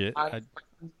watch it.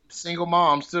 Single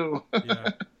moms too.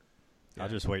 Yeah. I'll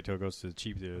just wait till it goes to the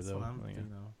cheap theater though.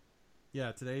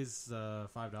 Yeah, today's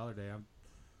 $5 day. I'm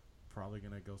probably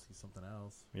going to go see something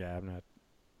else. Yeah,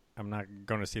 I'm not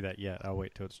going to see that yet. I'll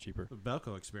wait till it's cheaper. The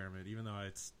Belko Experiment, even though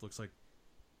it looks like,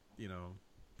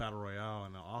 Battle Royale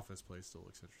and the Office place still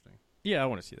looks interesting. Yeah, I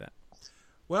want to see that.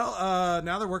 Well,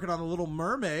 now they're working on The Little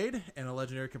Mermaid, and a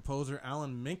legendary composer,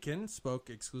 Alan Menken, spoke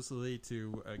exclusively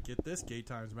to Get This, Gay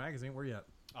Times Magazine. Where you at?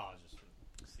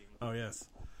 Oh, yes.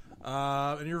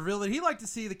 And he revealed that he'd like to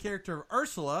see the character of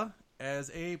Ursula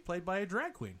played by a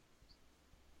drag queen.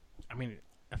 I mean,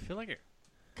 I feel like it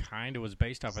kind of was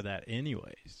based off of that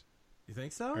anyways. You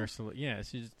think so? Ursula, yeah.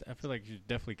 I feel like she's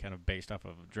definitely kind of based off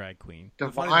of a drag queen.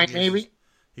 Divine, maybe?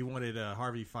 He wanted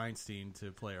Harvey Feinstein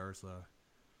to play Ursula.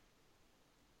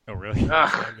 Oh, really?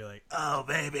 I'd be like, oh,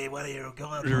 baby, what are you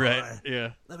going for? Right,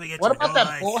 yeah. Let me get what you about noise.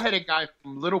 that bullheaded guy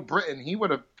from Little Britain? He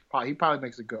probably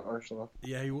makes a good Ursula.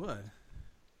 Yeah, he would.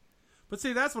 But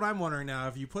see, that's what I'm wondering now.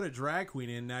 If you put a drag queen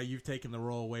in, now you've taken the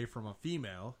role away from a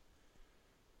female.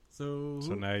 So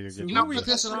now you're getting... who are we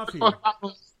pissing off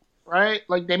here? Right?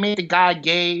 Like, they made the guy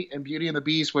gay in Beauty and the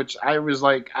Beast, which I was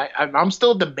like, I'm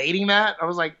still debating that. I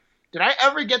was like, did I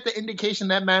ever get the indication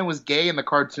that man was gay in the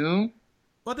cartoon?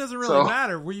 Well, it doesn't really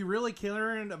matter. Were you really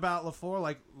caring about LaFleur?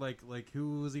 Like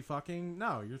who was he fucking?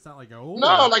 No, it's not like no.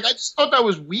 Like I just thought that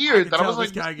was weird. I was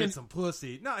this like, guy gets some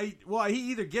pussy. No,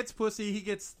 he either gets pussy, he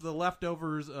gets the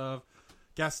leftovers of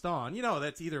Gaston.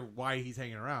 That's either why he's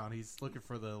hanging around. He's looking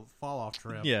for the fall off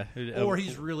trim. Yeah, or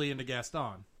he's really into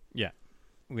Gaston. Yeah.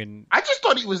 I just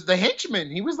thought he was the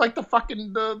henchman. He was like the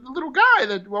fucking the little guy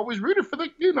that always rooted for the.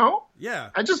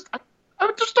 Yeah. I just thought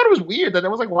it was weird that I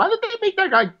was like, why did they make that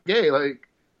guy gay? Like.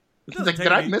 Did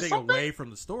I miss something? Away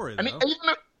from the story, though.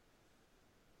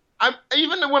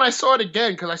 Even when I saw it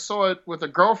again, because I saw it with a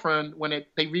girlfriend when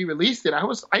they re-released it, I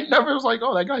never was like,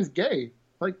 oh, that guy's gay.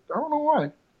 Like, I don't know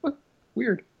why.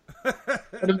 Weird.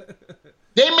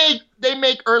 They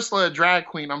make Ursula a drag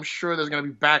queen. I'm sure there's going to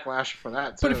be backlash for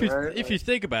that too. But if right? you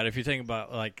think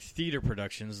about like theater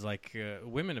productions, like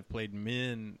women have played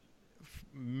men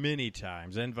many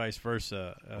times, and vice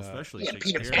versa. Especially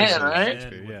Peter Pan,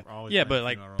 right? Yeah, but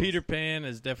like Peter Pan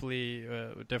is definitely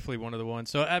one of the ones.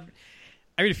 So I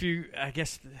mean, I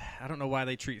guess I don't know why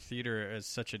they treat theater as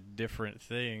such a different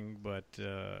thing, but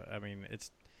I mean, it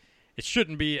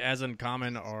shouldn't be as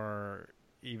uncommon or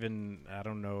even, I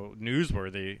don't know,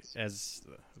 newsworthy as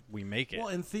we make it. Well,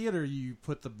 in theater, you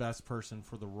put the best person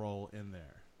for the role in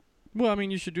there. Well, I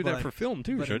mean, you should do that for film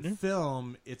too, shouldn't you? In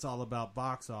film, it's all about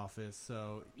box office,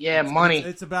 so money.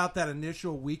 It's about that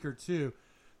initial week or two.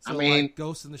 So, like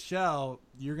Ghost in the Shell,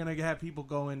 you're gonna have people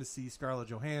go in to see Scarlett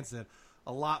Johansson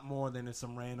a lot more than if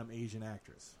some random Asian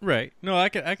actress. Right. No, I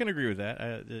can agree with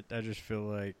that. I just feel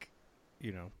like,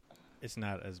 it's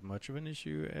not as much of an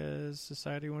issue as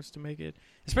society wants to make it.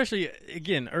 Especially,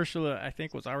 again, Ursula, I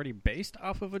think, was already based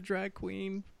off of a drag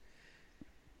queen.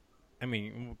 I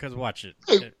mean, because watch it.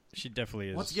 She definitely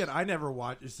is. Once again, I never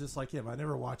watch. It's just like him. I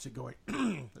never watch it going,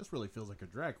 this really feels like a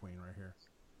drag queen right here.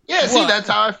 Yeah, see, that's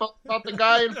how I felt about the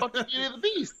guy in fucking Beauty and the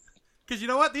Beast. Because you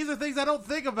know what? These are things I don't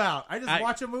think about. I just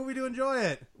watch a movie to enjoy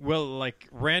it. Well, like,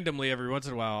 randomly every once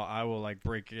in a while, I will, like,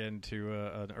 break into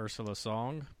an Ursula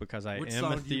song because I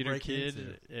am a theater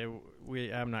kid.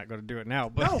 I'm not going to do it now.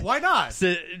 But no, why not?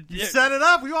 You set it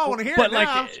up. We all want to hear it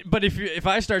now. But if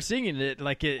I start singing it,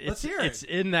 like, Let's hear it. It's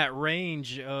in that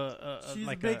range. She's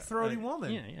like a big throaty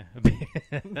woman. Yeah.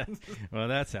 Well,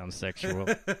 that sounds sexual.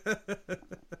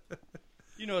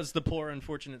 You know, it's the Poor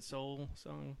Unfortunate Soul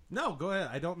song. No, go ahead.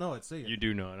 I don't know it. Sing it. You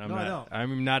do know it. I don't.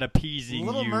 I'm not appeasing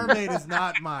Little you. Mermaid is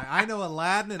not mine. I know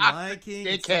Aladdin and Lion King.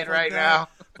 Dickhead right now.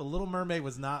 But Little Mermaid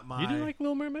was not mine. You didn't like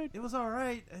Little Mermaid? It was all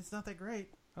right. It's not that great.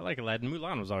 I like Aladdin.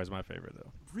 Mulan was always my favorite,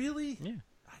 though. Really? Yeah.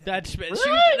 That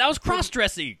was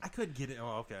cross-dressing. I couldn't get it.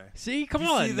 Oh, okay. See, come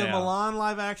on. See, the Mulan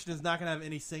live action is not going to have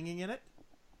any singing in it.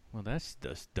 Well, that's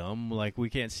just dumb. Like, we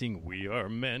can't sing "We Are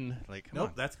Men." Like,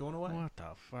 nope, that's going away. What the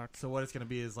fuck? So what it's going to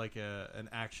be is like an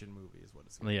action movie, is what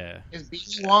it's going to be. Is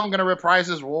B.E. Wong going to reprise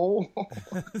his role?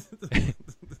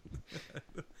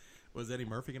 Was Eddie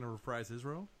Murphy going to reprise his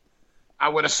role? I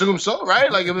would assume so, right?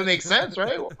 Like, if it makes sense,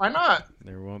 right? Why not?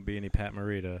 There won't be any Pat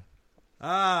Morita.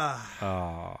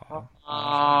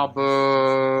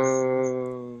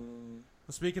 Boo.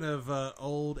 Speaking of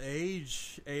old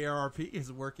age, AARP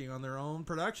is working on their own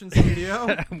production studio.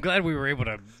 I'm glad we were able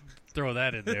to throw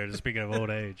that in there, speaking of old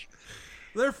age.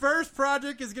 Their first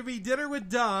project is going to be Dinner with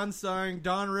Don, starring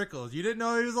Don Rickles. You didn't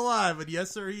know he was alive, but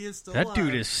yes, sir, he is still alive. That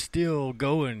dude is still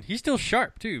going. He's still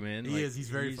sharp, too, man. He is. He's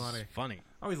very funny. Funny.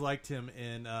 I always liked him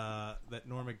in that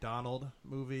Norm Macdonald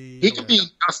movie. He could be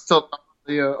just till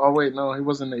oh, wait, no, he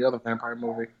wasn't in the other vampire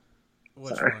movie.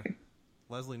 Which Sorry. one?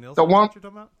 Leslie Nielsen? The one What you're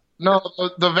talking about? No,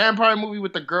 the vampire movie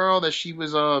with the girl that she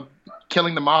was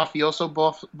killing the mafioso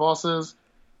bosses,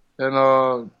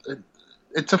 and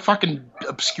it's a fucking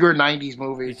obscure '90s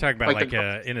movie. You're talking about like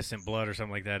Innocent Blood or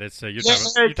something like that. It's you're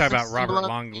talking about Robert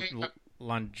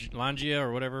Loggia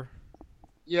or whatever.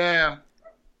 Yeah,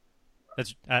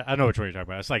 that's I know which one you're talking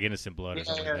about. It's like Innocent Blood or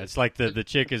something like that. It's like the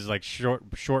chick is like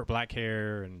short black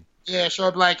hair and. Yeah,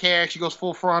 short black hair. She goes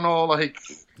full frontal. Like,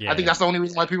 I think that's the only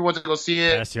reason why people want to go see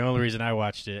it. That's the only reason I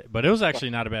watched it. But it was actually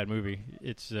not a bad movie.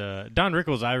 It's Don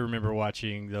Rickles. I remember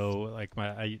watching though. Like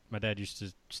my dad used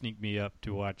to sneak me up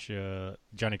to watch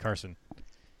Johnny Carson,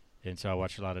 and so I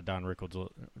watched a lot of Don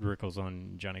Rickles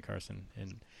on Johnny Carson,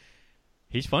 and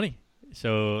he's funny.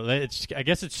 So I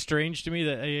guess it's strange to me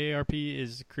that AARP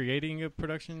is creating a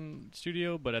production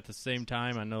studio, but at the same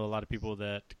time, I know a lot of people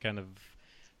that kind of.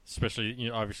 Especially,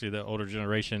 obviously the older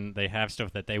generation, they have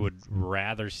stuff that they would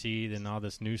rather see than all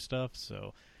this new stuff.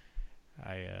 So,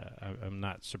 I'm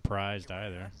not surprised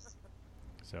either.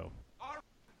 So,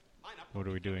 what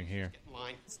are we doing here?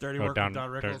 It's dirty work with Don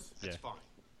Rickles. That's fine.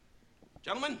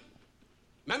 Gentlemen,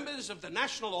 members of the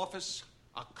National Office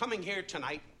are coming here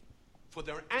tonight for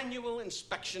their annual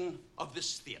inspection of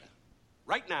this theater.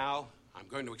 Right now, I'm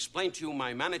going to explain to you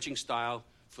my managing style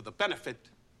for the benefit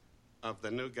of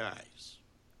the new guys.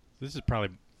 This is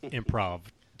probably improv,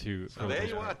 too. So there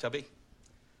you are, Tubby.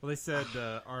 Well, they said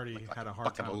Artie had a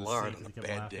hard time with the lard on a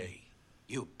bad day.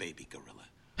 You baby gorilla.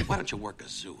 Why don't you work a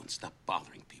zoo and stop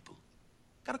bothering people?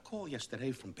 Got a call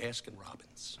yesterday from Baskin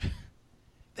Robbins.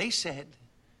 They said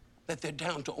that they're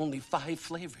down to only 5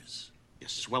 flavors. You're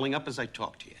swelling up as I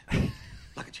talk to you.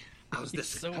 Look at you. How's this?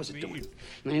 So How's it mean.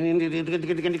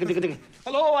 doing?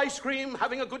 Hello, ice cream.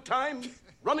 Having a good time?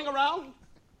 Running around?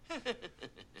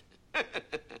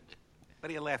 What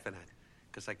are you laughing at?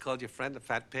 Because I called your friend a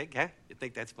fat pig, huh? You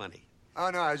think that's funny? Oh,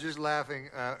 no, I was just laughing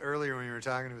earlier when you were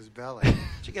talking to his belly. Did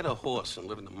you get a horse and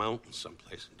live in the mountains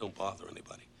someplace and don't bother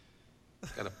anybody?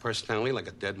 Got a personality like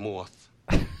a dead moth.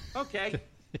 Okay.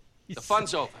 The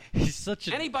fun's over. He's such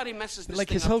a... Anybody messes this like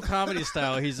thing his up- whole comedy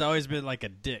style, he's always been like a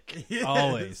dick. Yes.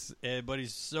 Always. But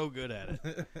he's so good at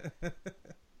it.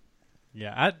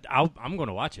 Yeah, I'm going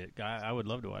to watch it. I would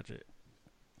love to watch it.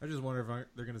 I just wonder if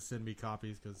they're going to send me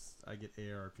copies because I get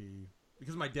AARP.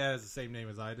 Because my dad has the same name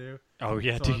as I do. Oh,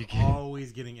 yeah, so dude. I'm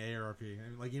always getting AARP.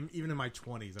 And like even in my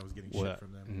 20s, I was getting shit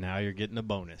from them. Now you're getting a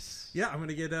bonus. Yeah, I'm going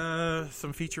to get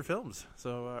some feature films.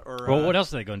 So, well, what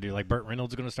else are they going to do? Like Burt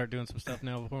Reynolds is going to start doing some stuff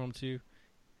now for him too.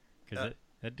 Because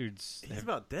that dude's he's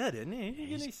about dead, isn't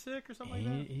he? Is he sick or something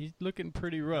like that? He's looking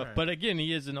pretty rough. Right. But again,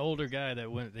 he is an older guy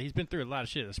he's been through a lot of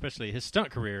shit. Especially his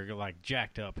stunt career, like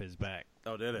jacked up his back.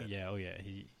 Oh, did it? Yeah. Oh, yeah.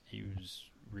 He was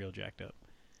real jacked up.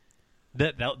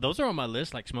 Those are on my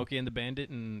list, like Smokey and the Bandit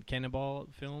and Cannonball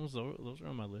films. Those are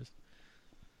on my list.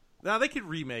 Now they could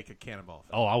remake a Cannonball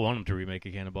film. Oh, I want them to remake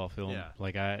a Cannonball film. Yeah.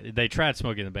 Like they tried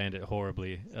Smokey and the Bandit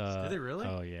horribly. Did they really?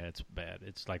 Oh yeah, it's bad.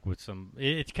 It's like with some.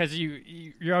 It's because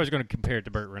you're always going to compare it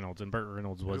to Burt Reynolds, and Burt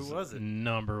Reynolds was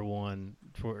number one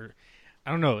for. I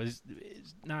don't know. It's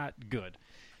not good.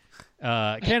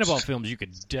 Cannonball films you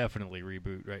could definitely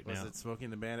reboot right now. Was it Smokey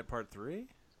and the Bandit Part 3?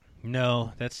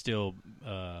 No, that's still.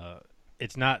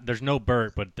 It's not. There's no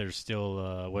Burt, but there's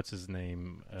still. What's his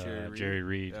name? Jerry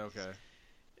Reed. Okay.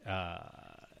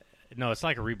 No, it's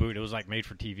like a reboot. It was like made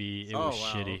for TV. It was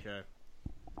shitty. Okay.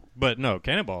 But no,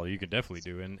 Cannonball you could definitely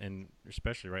do, and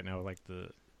especially right now, like the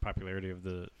popularity of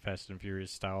the Fast and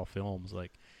Furious style films.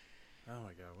 Like, oh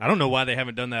my god, I don't know why they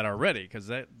haven't done that already. Because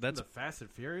that's the Fast and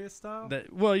Furious style.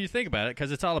 Well, you think about it,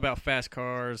 because it's all about fast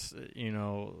cars.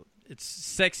 It's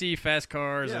sexy fast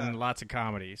cars and lots of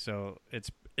comedy. So it's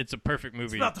a perfect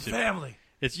movie. It's about the family.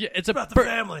 It's about the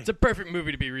family. It's a perfect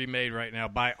movie to be remade right now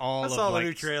by all. I saw the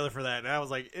new trailer for that, and I was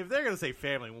like, if they're gonna say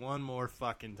family one more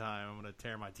fucking time, I'm gonna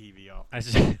tear my TV off.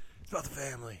 It's about the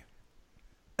family.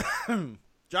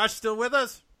 Josh, still with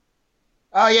us?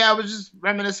 Oh yeah, I was just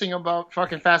reminiscing about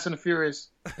fucking Fast and the Furious.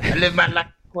 I live my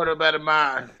life quarter better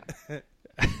mine.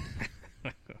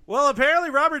 Well,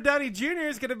 apparently Robert Downey Jr.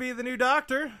 is gonna be the new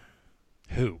Doctor.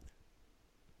 Who?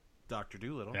 Dr.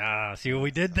 Doolittle. Ah, see what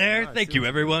we did there? Thank you,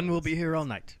 everyone. We'll be here all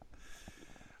night.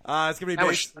 It's going to be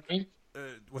based...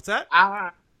 what's that?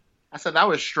 I said that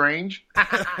was strange.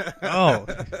 Oh,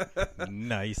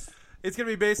 nice. It's going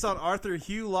to be based on Arthur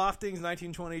Hugh Lofting's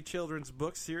 1920 children's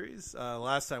book series.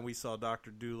 Last time we saw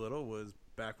Dr. Doolittle was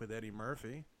back with Eddie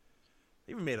Murphy.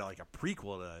 They even made a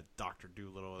prequel to Dr.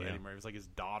 Doolittle with Eddie Murphy. It was like his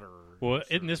daughter. Well,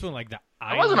 isn't this one like the...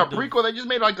 It wasn't a prequel. They just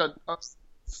made like a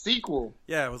sequel.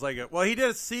 Yeah, it was like he did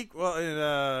a sequel.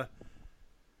 Was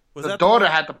the daughter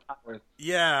had the power.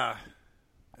 Yeah,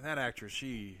 and that actress,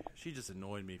 she just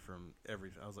annoyed me from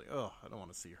everything. I was like, oh, I don't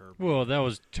want to see her. Well, that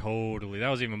was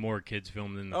even more kids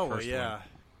film than the first one.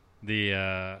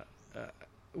 The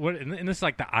and this is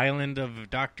like the island of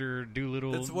Dr.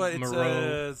 Doolittle.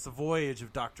 Moreau. It's the voyage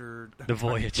of Dr. The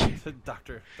voyage.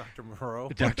 Dr. Moreau.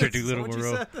 Dr. Doolittle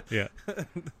Moreau. Yeah.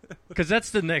 Because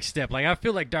that's the next step. Like, I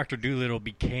feel like Dr. Doolittle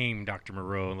became Dr.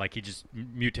 Moreau. Like, he just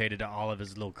mutated to all of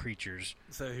his little creatures.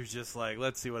 So he was just like,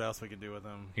 let's see what else we can do with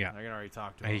him. Yeah. I can already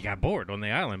talk to him. And he got bored on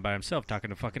the island by himself talking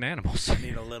to fucking animals. I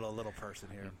need a little person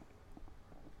here.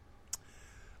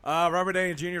 Robert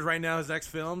Downey Jr. right now, his next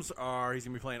films are he's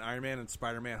going to be playing Iron Man and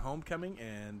Spider-Man Homecoming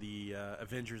and the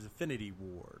Avengers Infinity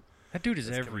War. That dude is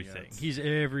everything. He's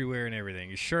everywhere and everything.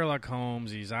 He's Sherlock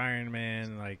Holmes. He's Iron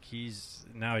Man. Like, he's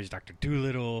Dr.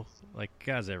 Doolittle. Like,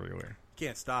 guy's everywhere.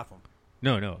 Can't stop him.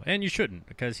 No. And you shouldn't,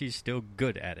 because he's still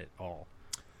good at it all.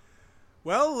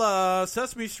 Well,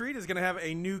 Sesame Street is going to have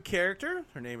a new character.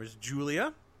 Her name is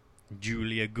Julia.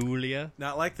 Julia Gulia.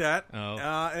 Not like that. Oh.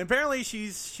 And apparently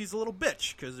she's a little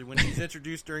bitch, because when she's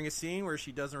introduced during a scene where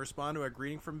she doesn't respond to a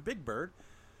greeting from Big Bird,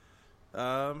 they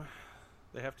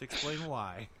have to explain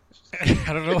why.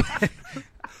 I don't know.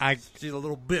 She's a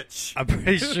little bitch. I'm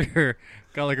pretty sure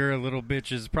calling her a little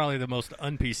bitch is probably the most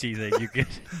un-PC thing you can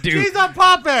do. She's a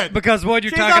puppet! Because what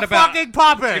you're She's talking a about... fucking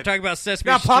puppet! You're talking about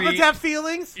Sesame now, Street... puppets have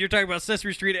feelings? You're talking about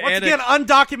Sesame Street Once and... again,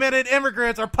 undocumented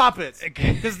immigrants are puppets.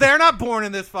 Because they're not born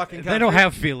in this fucking country. They don't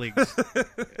have feelings.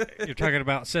 You're talking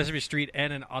about Sesame Street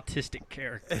and an autistic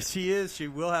character. She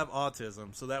will have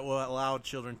autism, so that will allow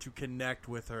children to connect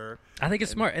with her. I think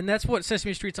it's smart. And that's what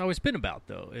Sesame Street's always been about,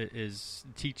 though, is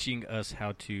teaching us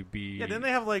how to be... Yeah, didn't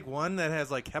they have, one that has,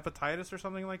 hepatitis or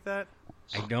something like that?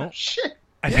 I don't... Shit.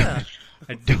 I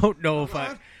don't know if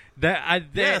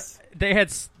Yes. They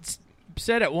had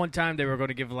said at one time they were going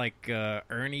to give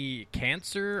Ernie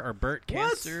cancer or Bert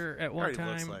cancer at one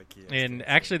time, and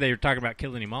actually they were talking about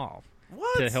killing him off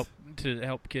to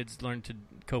help kids learn to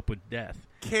cope with death.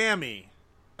 Cammy,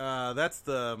 that's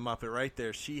the Muppet right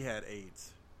there. She had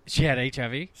AIDS. She had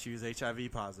HIV. She was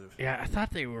HIV positive. Yeah, I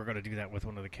thought they were going to do that with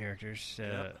one of the characters.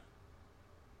 Yep.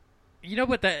 You know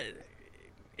what?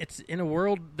 It's in a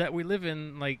world that we live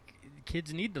in.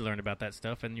 Kids need to learn about that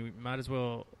stuff, and you might as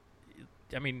well.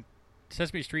 I mean,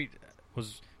 Sesame Street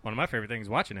was one of my favorite things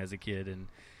watching as a kid, and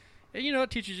it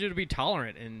teaches you to be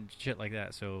tolerant and shit like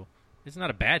that. So it's not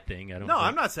a bad thing. I don't. No, think.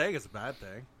 I'm not saying it's a bad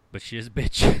thing. But she is a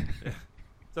bitch.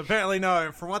 So apparently,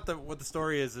 no. For what the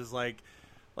story is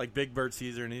Big Bird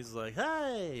sees her and he's like,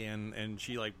 "Hey," and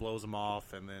she blows him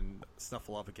off, and then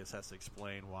Snuffleupagus has to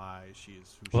explain why she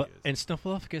is who she is. And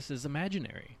Snuffleupagus is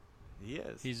imaginary. He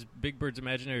is. He's Big Bird's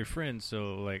imaginary friend.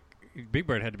 So Big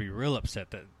Bird had to be real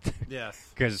upset that. Yes.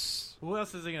 Because who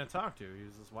else is he going to talk to? He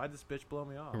was just, why'd this bitch blow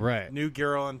me off? Right. New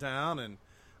girl in town, and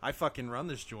I fucking run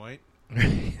this joint.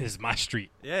 This is my street.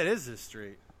 Yeah, it is this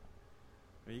street.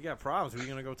 I mean, you got problems. Who are you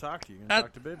going to go talk to? You going to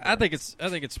talk to Big Bird? I think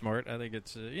it's smart. I think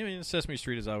it's. I mean, Sesame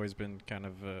Street has always been kind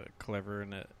of clever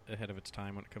and ahead of its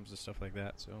time when it comes to stuff like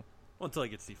that. So. Well, until it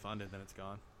gets defunded, then it's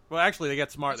gone. Well, actually, they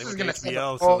got smart. They went to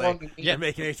HBO, so they're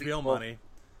making HBO money.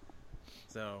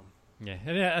 So. Yeah,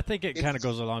 and I think it kind of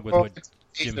goes along with what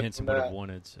Jim Henson would have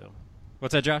wanted. So,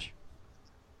 what's that, Josh?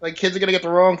 Like kids are gonna get the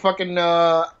wrong fucking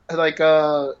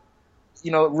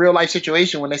real life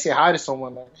situation when they say hi to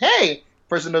someone. Like, hey,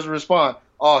 person doesn't respond.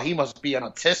 Oh, he must be an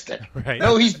autistic. Right.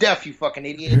 No, he's deaf. You fucking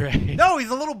idiot. Right. No, he's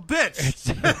a little bitch.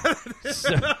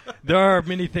 So, there are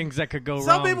many things that could go wrong.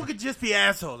 Some people could just be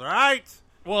assholes, all right?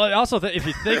 Well, also, if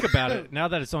you think about it, now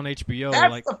that it's on HBO,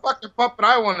 That's the fucking puppet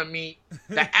I want to meet.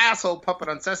 The asshole puppet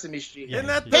on Sesame Street.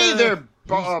 Yeah, hey there,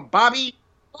 Bobby.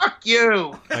 Fuck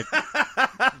you.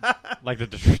 Like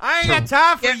the I ain't got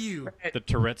time for you. The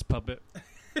Tourette's puppet.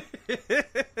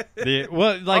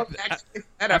 That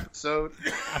episode.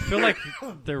 I feel like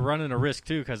they're running a risk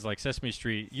too, because like Sesame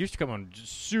Street used to come on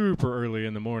super early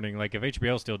in the morning. Like if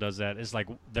HBO still does that, it's like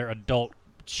their adult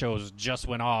shows just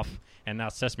went off, and now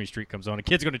Sesame Street comes on. A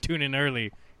kid's going to tune in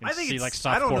early and I think see it's, like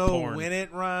I don't softcore know porn. when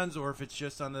it runs or if it's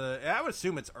just on the. I would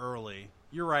assume it's early.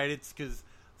 You're right. It's because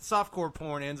softcore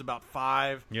porn ends about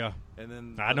 5. Yeah, and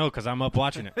then I know because I'm up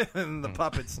watching it. And the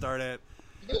puppets start at.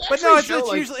 But no, it's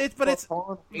usually the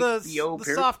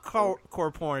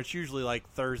softcore porn. It's usually like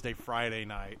Thursday, Friday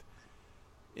night.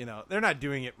 You know, they're not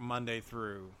doing it Monday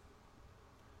through.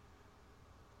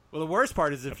 Well, the worst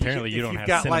part is if you don't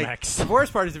have Cinemax. The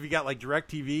worst part is if you got like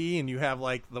DirecTV and you have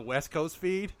like the West Coast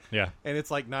feed. Yeah. And it's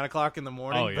like 9:00 in the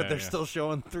morning, but they're still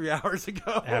showing 3 hours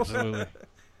ago. Absolutely.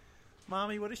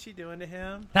 Mommy, what is she doing to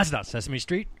him? That's not Sesame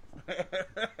Street.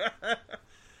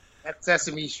 That's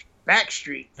Sesame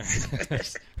Backstreet.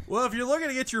 Well, if you're looking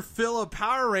to get your fill of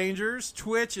Power Rangers,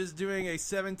 Twitch is doing a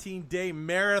 17-day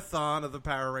marathon of the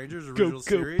Power Rangers original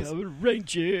series. Power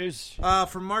Rangers!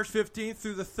 From March 15th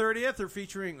through the 30th, they're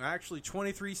featuring actually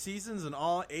 23 seasons and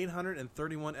all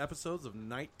 831 episodes of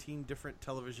 19 different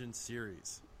television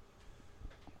series.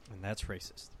 And that's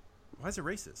racist. Why is it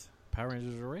racist? Power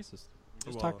Rangers are racist.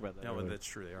 Just talked about that. Yeah, well, that's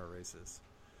true. They are racist.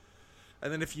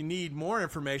 And then if you need more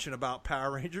information about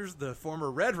Power Rangers, the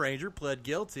former Red Ranger pled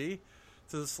guilty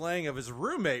to the slaying of his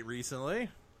roommate recently.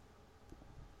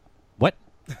 What?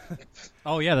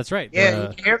 Oh, yeah, that's right. Yeah,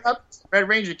 you hear about Red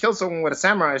Ranger killed someone with a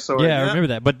samurai sword. Yeah, I remember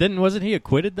that. But wasn't he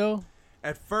acquitted, though?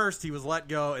 At first, he was let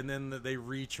go, and then they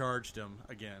recharged him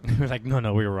again. Like,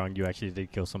 no, we were wrong. You actually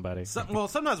did kill somebody. Well,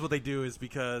 sometimes what they do is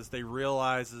because they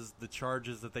realize the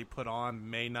charges that they put on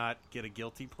may not get a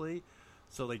guilty plea,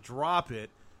 so they drop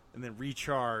it and then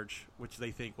recharge, which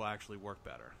they think will actually work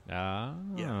better. Ah.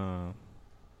 Yeah.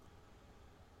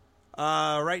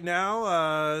 Right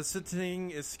now,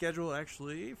 sentencing is scheduled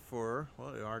actually for,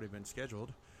 well, it already been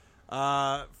scheduled.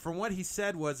 From what he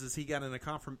said is he got in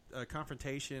a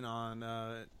confrontation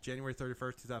on January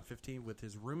 31st, 2015 with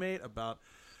his roommate about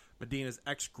Medina's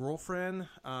ex-girlfriend.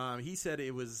 He said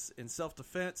it was in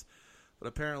self-defense, but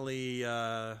apparently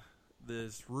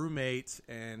this roommate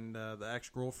and the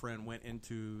ex-girlfriend went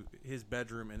into his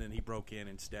bedroom, and then he broke in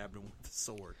and stabbed him with a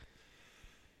sword.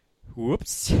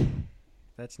 Whoops.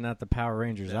 That's not the Power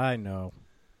Rangers I know.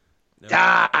 No.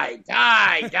 Die!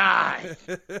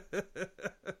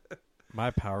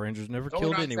 My Power Rangers never Don't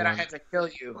killed know anyone. that I had to kill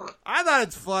you. I thought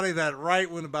it's funny that right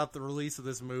when about the release of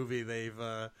this movie, they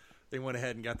went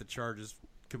ahead and got the charges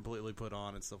completely put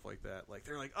on and stuff like that. Like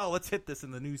they're like, oh, let's hit this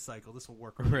in the news cycle. This will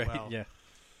work really well. Yeah.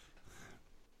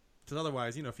 Because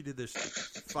otherwise, if you did this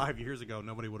 5 years ago,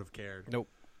 nobody would have cared. Nope.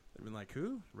 They'd been like,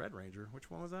 who? Red Ranger. Which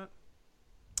one was that?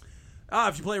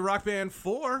 If you play Rock Band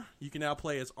 4, you can now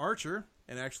play as Archer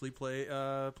and actually play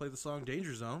the song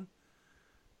Danger Zone.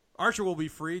 Archer will be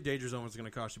free. Danger Zone is going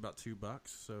to cost you about $2,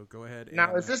 so go ahead.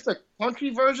 Now, is this the country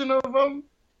version of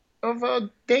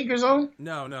Danger Zone?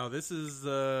 No. This is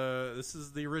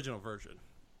the original version.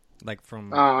 Like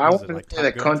from I want to say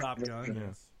the country. Top Gun.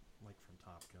 Yes. Like from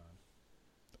Top Gun.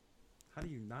 How do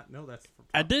you not know that's from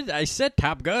Top I did. I said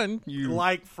Top Gun.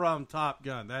 Like from Top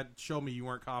Gun. That showed me you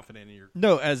weren't confident in your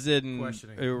No, as in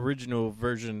questioning. Original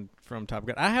version from Top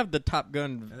Gun. I have the Top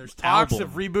Gun And there's talks album.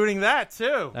 of rebooting that,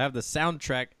 too. I have the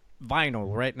soundtrack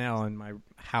vinyl right now in my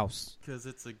house. Because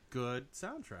it's a good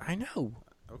soundtrack. I know.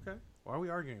 Okay. Why are we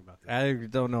arguing about this? I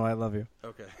don't know. I love you.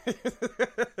 Okay.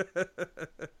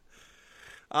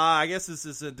 I guess this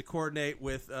is to coordinate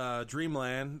with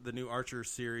Dreamland, the new Archer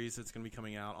series. It's going to be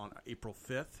coming out on April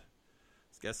 5th.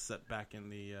 It's guess set back in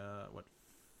the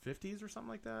 50s or something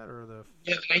like that, or the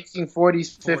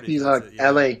 1940s, 50s, like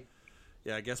L.A.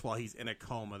 Yeah, I guess while he's in a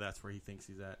coma, that's where he thinks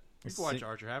he's at. You've watched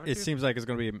Archer, haven't you? It seems like it's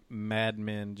going to be Mad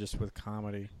Men just with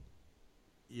comedy.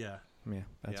 Yeah. Yeah,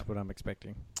 that's what I'm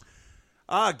expecting.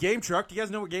 Game Truck. Do you guys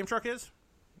know what Game Truck is?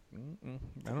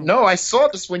 No, I saw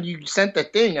this when you sent the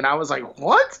thing, and I was like,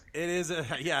 what? It is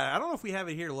I don't know if we have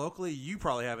it here locally. You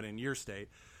probably have it in your state.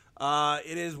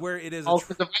 It is where it is.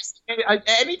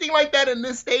 Anything like that in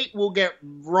this state will get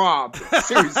robbed.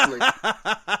 Seriously.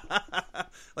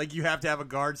 Like you have to have a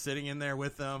guard sitting in there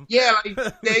with them. Yeah,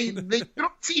 like they you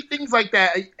don't see things like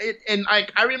that. And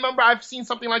like I remember I've seen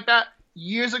something like that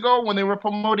years ago when they were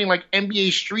promoting like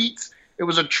NBA Streets. It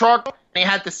was a truck. They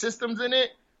had the systems in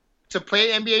it to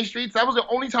play NBA Streets. That was the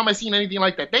only time I seen anything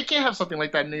like that. They can't have something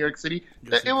like that in New York City.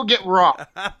 It will get robbed.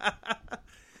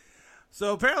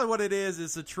 So apparently what it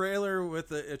is a trailer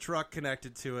with a truck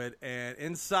connected to it, and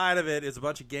inside of it is a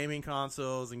bunch of gaming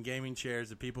consoles and gaming chairs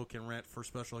that people can rent for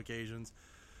special occasions.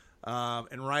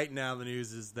 And right now the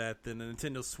news is that the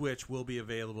Nintendo Switch will be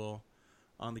available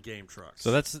on the Game Trucks.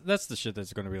 So that's the shit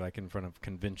that's going to be like in front of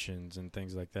conventions and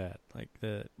things like that.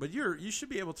 But you should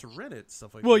be able to rent it,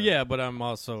 stuff like that. Well, yeah, but I'm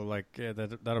also like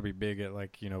that'll be big at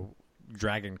like,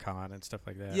 Dragon Con and stuff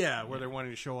like that. Yeah, where they're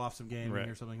wanting to show off some gaming Right.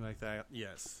 or something like that.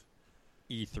 Yes.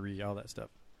 E3, all that stuff.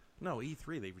 No,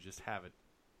 E3, they would just have it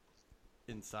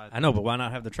inside. I know, but why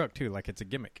not have the truck too? Like it's a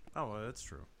gimmick. Oh, well, that's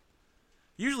true.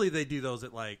 Usually they do those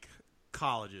at like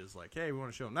colleges. Like, hey, we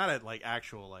want to show them. Not at like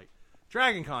actual like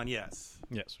Dragon Con, yes,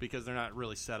 because they're not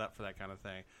really set up for that kind of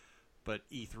thing. But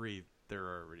E3, they're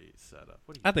already set up.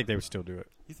 I think they would still do it.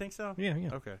 You think so? Yeah.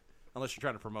 Okay, unless you're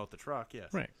trying to promote the truck,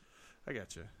 yes. Right. I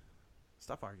got you.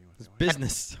 Stop arguing with me.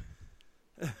 Business.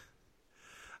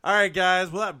 All right,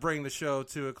 guys. Well, that bring the show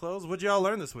to a close. What'd y'all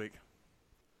learn this week?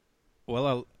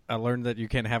 Well, I learned that you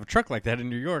can't have a truck like that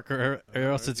in New York, or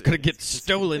else it's going to get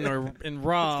stolen and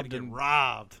robbed.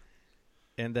 Robbed.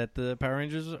 And that the Power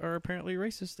Rangers are apparently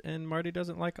racist, and Marty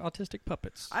doesn't like autistic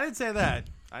puppets. I didn't say that.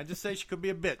 I just say she could be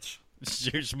a bitch. A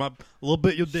little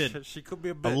bit you did. She could be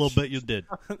a bitch. A little bit you did.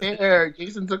 There,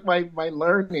 Jason took my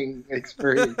learning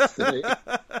experience today.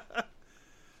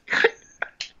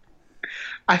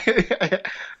 I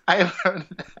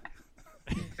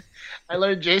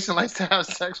learned Jason likes to have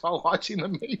sex while watching The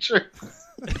Matrix.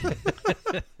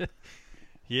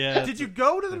 Yeah. Did you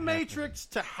go to The Matrix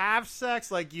to have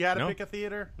sex? Like you had to No. pick a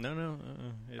theater? No.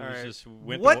 It All was right. just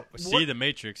went What- to see The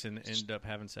Matrix and ended up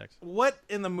having sex. What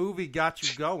in the movie got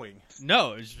you going?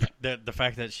 No, it's the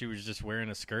fact that she was just wearing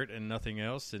a skirt and nothing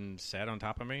else and sat on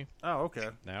top of me. Oh, okay.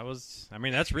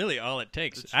 That's really all it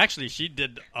takes. Actually, she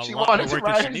did She lot wanted of to work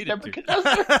ride than she his needed to.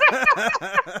 Nebuchadnezzar.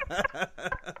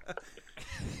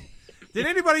 Did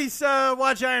anybody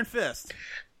watch Iron Fist?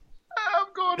 I'm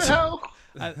going to hell.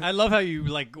 I love how you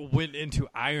went into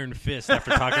Iron Fist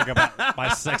after talking about my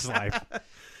sex life.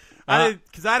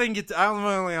 Because I didn't get to. I'm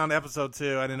only on episode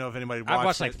 2. I didn't know if anybody watched I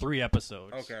watched it. 3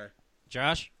 episodes. Okay.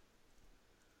 Josh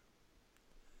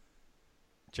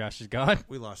is gone.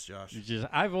 We lost Josh.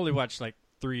 I've only watched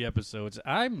 3 episodes.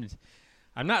 I'm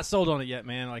not sold on it yet,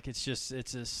 man. It's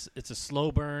a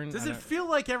slow burn. Does it feel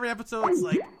like every episode's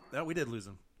like, oh, we did lose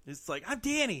him. It's like, I'm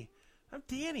Danny.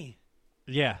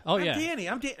 Yeah. Oh, I'm yeah. Danny.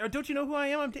 Don't you know who I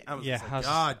am? I'm Danny. I was Yeah. just like,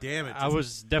 God damn it. I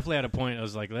was definitely at a point. I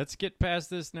was like, let's get past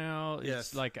this now.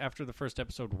 Yes. It's after the first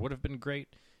episode would have been great.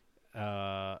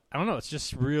 I don't know. It's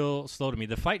just real slow to me.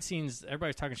 The fight scenes,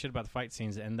 everybody's talking shit about the fight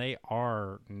scenes, and they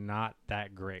are not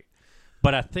that great.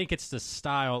 But I think it's the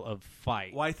style of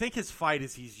fight. Well, I think his fight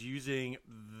is he's using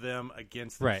them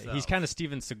against themselves. Right. He's kind of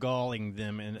Steven Seagaling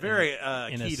them in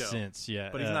Aikido. a sense. Yeah.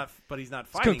 But he's not it's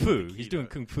fighting. kung fu. with Aikido. He's doing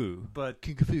kung fu. But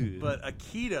kung fu. But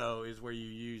Aikido is where you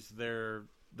use their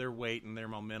weight and their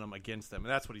momentum against them,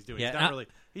 and that's what he's doing. Yeah,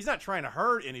 He's not trying to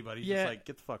hurt anybody. He's just like,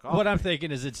 get the fuck off. What I'm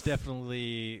thinking is it's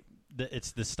definitely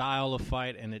it's the style of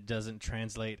fight, and it doesn't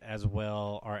translate as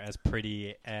well or as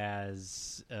pretty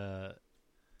as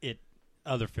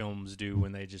other films do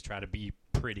when they just try to be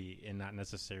pretty and not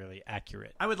necessarily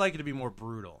accurate. I would like it to be more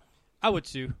brutal. I would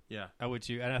too. Yeah, I would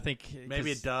too, and I think maybe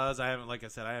it does. I haven't, like I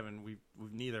said, we've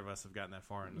neither of us have gotten that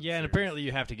far. Yeah, and apparently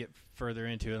you have to get further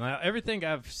into it. And everything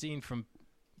I've seen from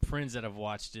friends that have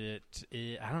watched it,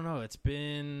 I don't know. It's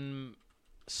been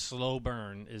slow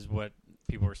burn, is what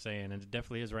people are saying, and it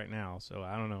definitely is right now. So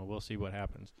I don't know. We'll see what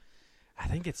happens. I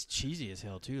think it's cheesy as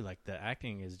hell too. The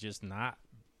acting is just not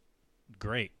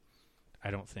great. I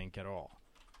don't think at all.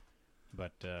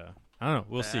 But I don't know.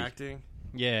 We'll see. Acting.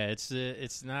 Yeah,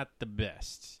 it's not the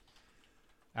best.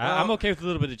 I'm okay with a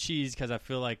little bit of cheese because I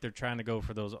feel like they're trying to go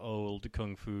for those old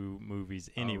kung fu movies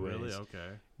anyways. Oh, really? Okay.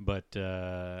 But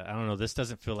I don't know. This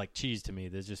doesn't feel like cheese to me.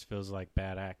 This just feels like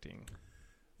bad acting.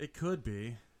 It could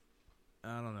be.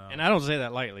 I don't know. And I don't say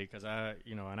that lightly because I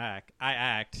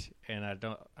act, and I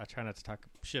try not to talk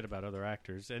shit about other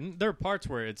actors. And there are parts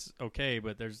where it's okay,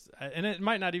 but and it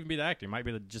might not even be the acting. It might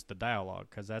be just the dialogue,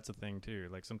 because that's a thing too.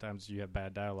 Like sometimes you have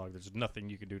bad dialogue. There's nothing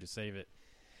you can do to save it.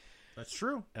 That's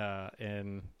true.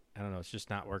 And I don't know. It's just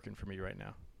not working for me right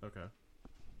now. Okay.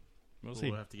 We'll see.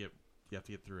 You have to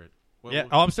get through it. Yeah.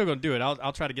 I'm still going to do it.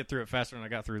 I'll try to get through it faster than I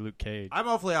got through Luke Cage.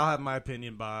 Hopefully I'll have my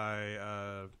opinion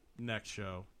by next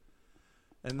show.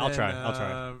 And then, I'll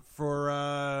try.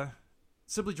 For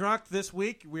Simply Drunk this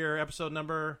week, we're episode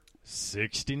number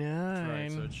 69. That's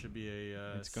right, so it should be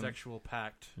a sexual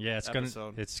packed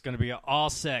episode. It's gonna be all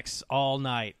sex all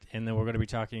night, and then we're gonna be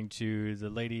talking to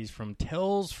the ladies from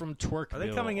Tales from Twerkville. Are they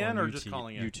coming in or just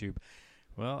calling in? YouTube.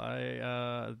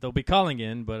 Well, they'll be calling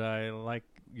in, but I like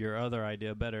your other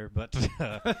idea better. But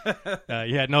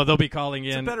they'll be calling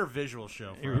in. It's a better visual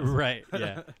show for us. Right?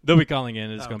 Yeah, they'll be calling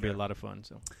in. It's gonna be a lot of fun.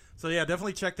 So yeah,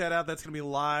 definitely check that out. That's going to be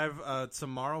live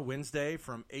tomorrow, Wednesday,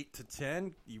 from 8 to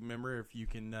 10. You remember, if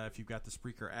you've got the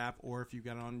Spreaker app or if you've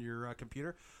got it on your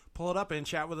computer, pull it up and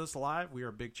chat with us live. We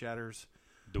are big chatters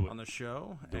on the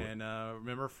show.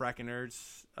 Remember, Frackin'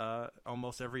 Nerds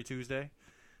almost every Tuesday,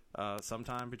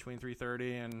 sometime between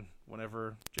 3:30 and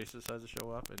whenever Jason decides to show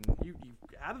up. And you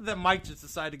how did that mic just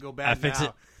decide to go bad I fix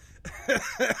now?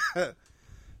 it.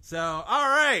 So, all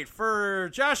right, for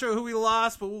Joshua, who we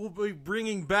lost, but we'll be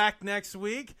bringing back next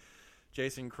week,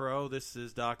 Jason Crow, this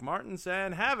is Doc Martins,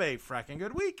 and have a fracking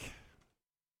good week.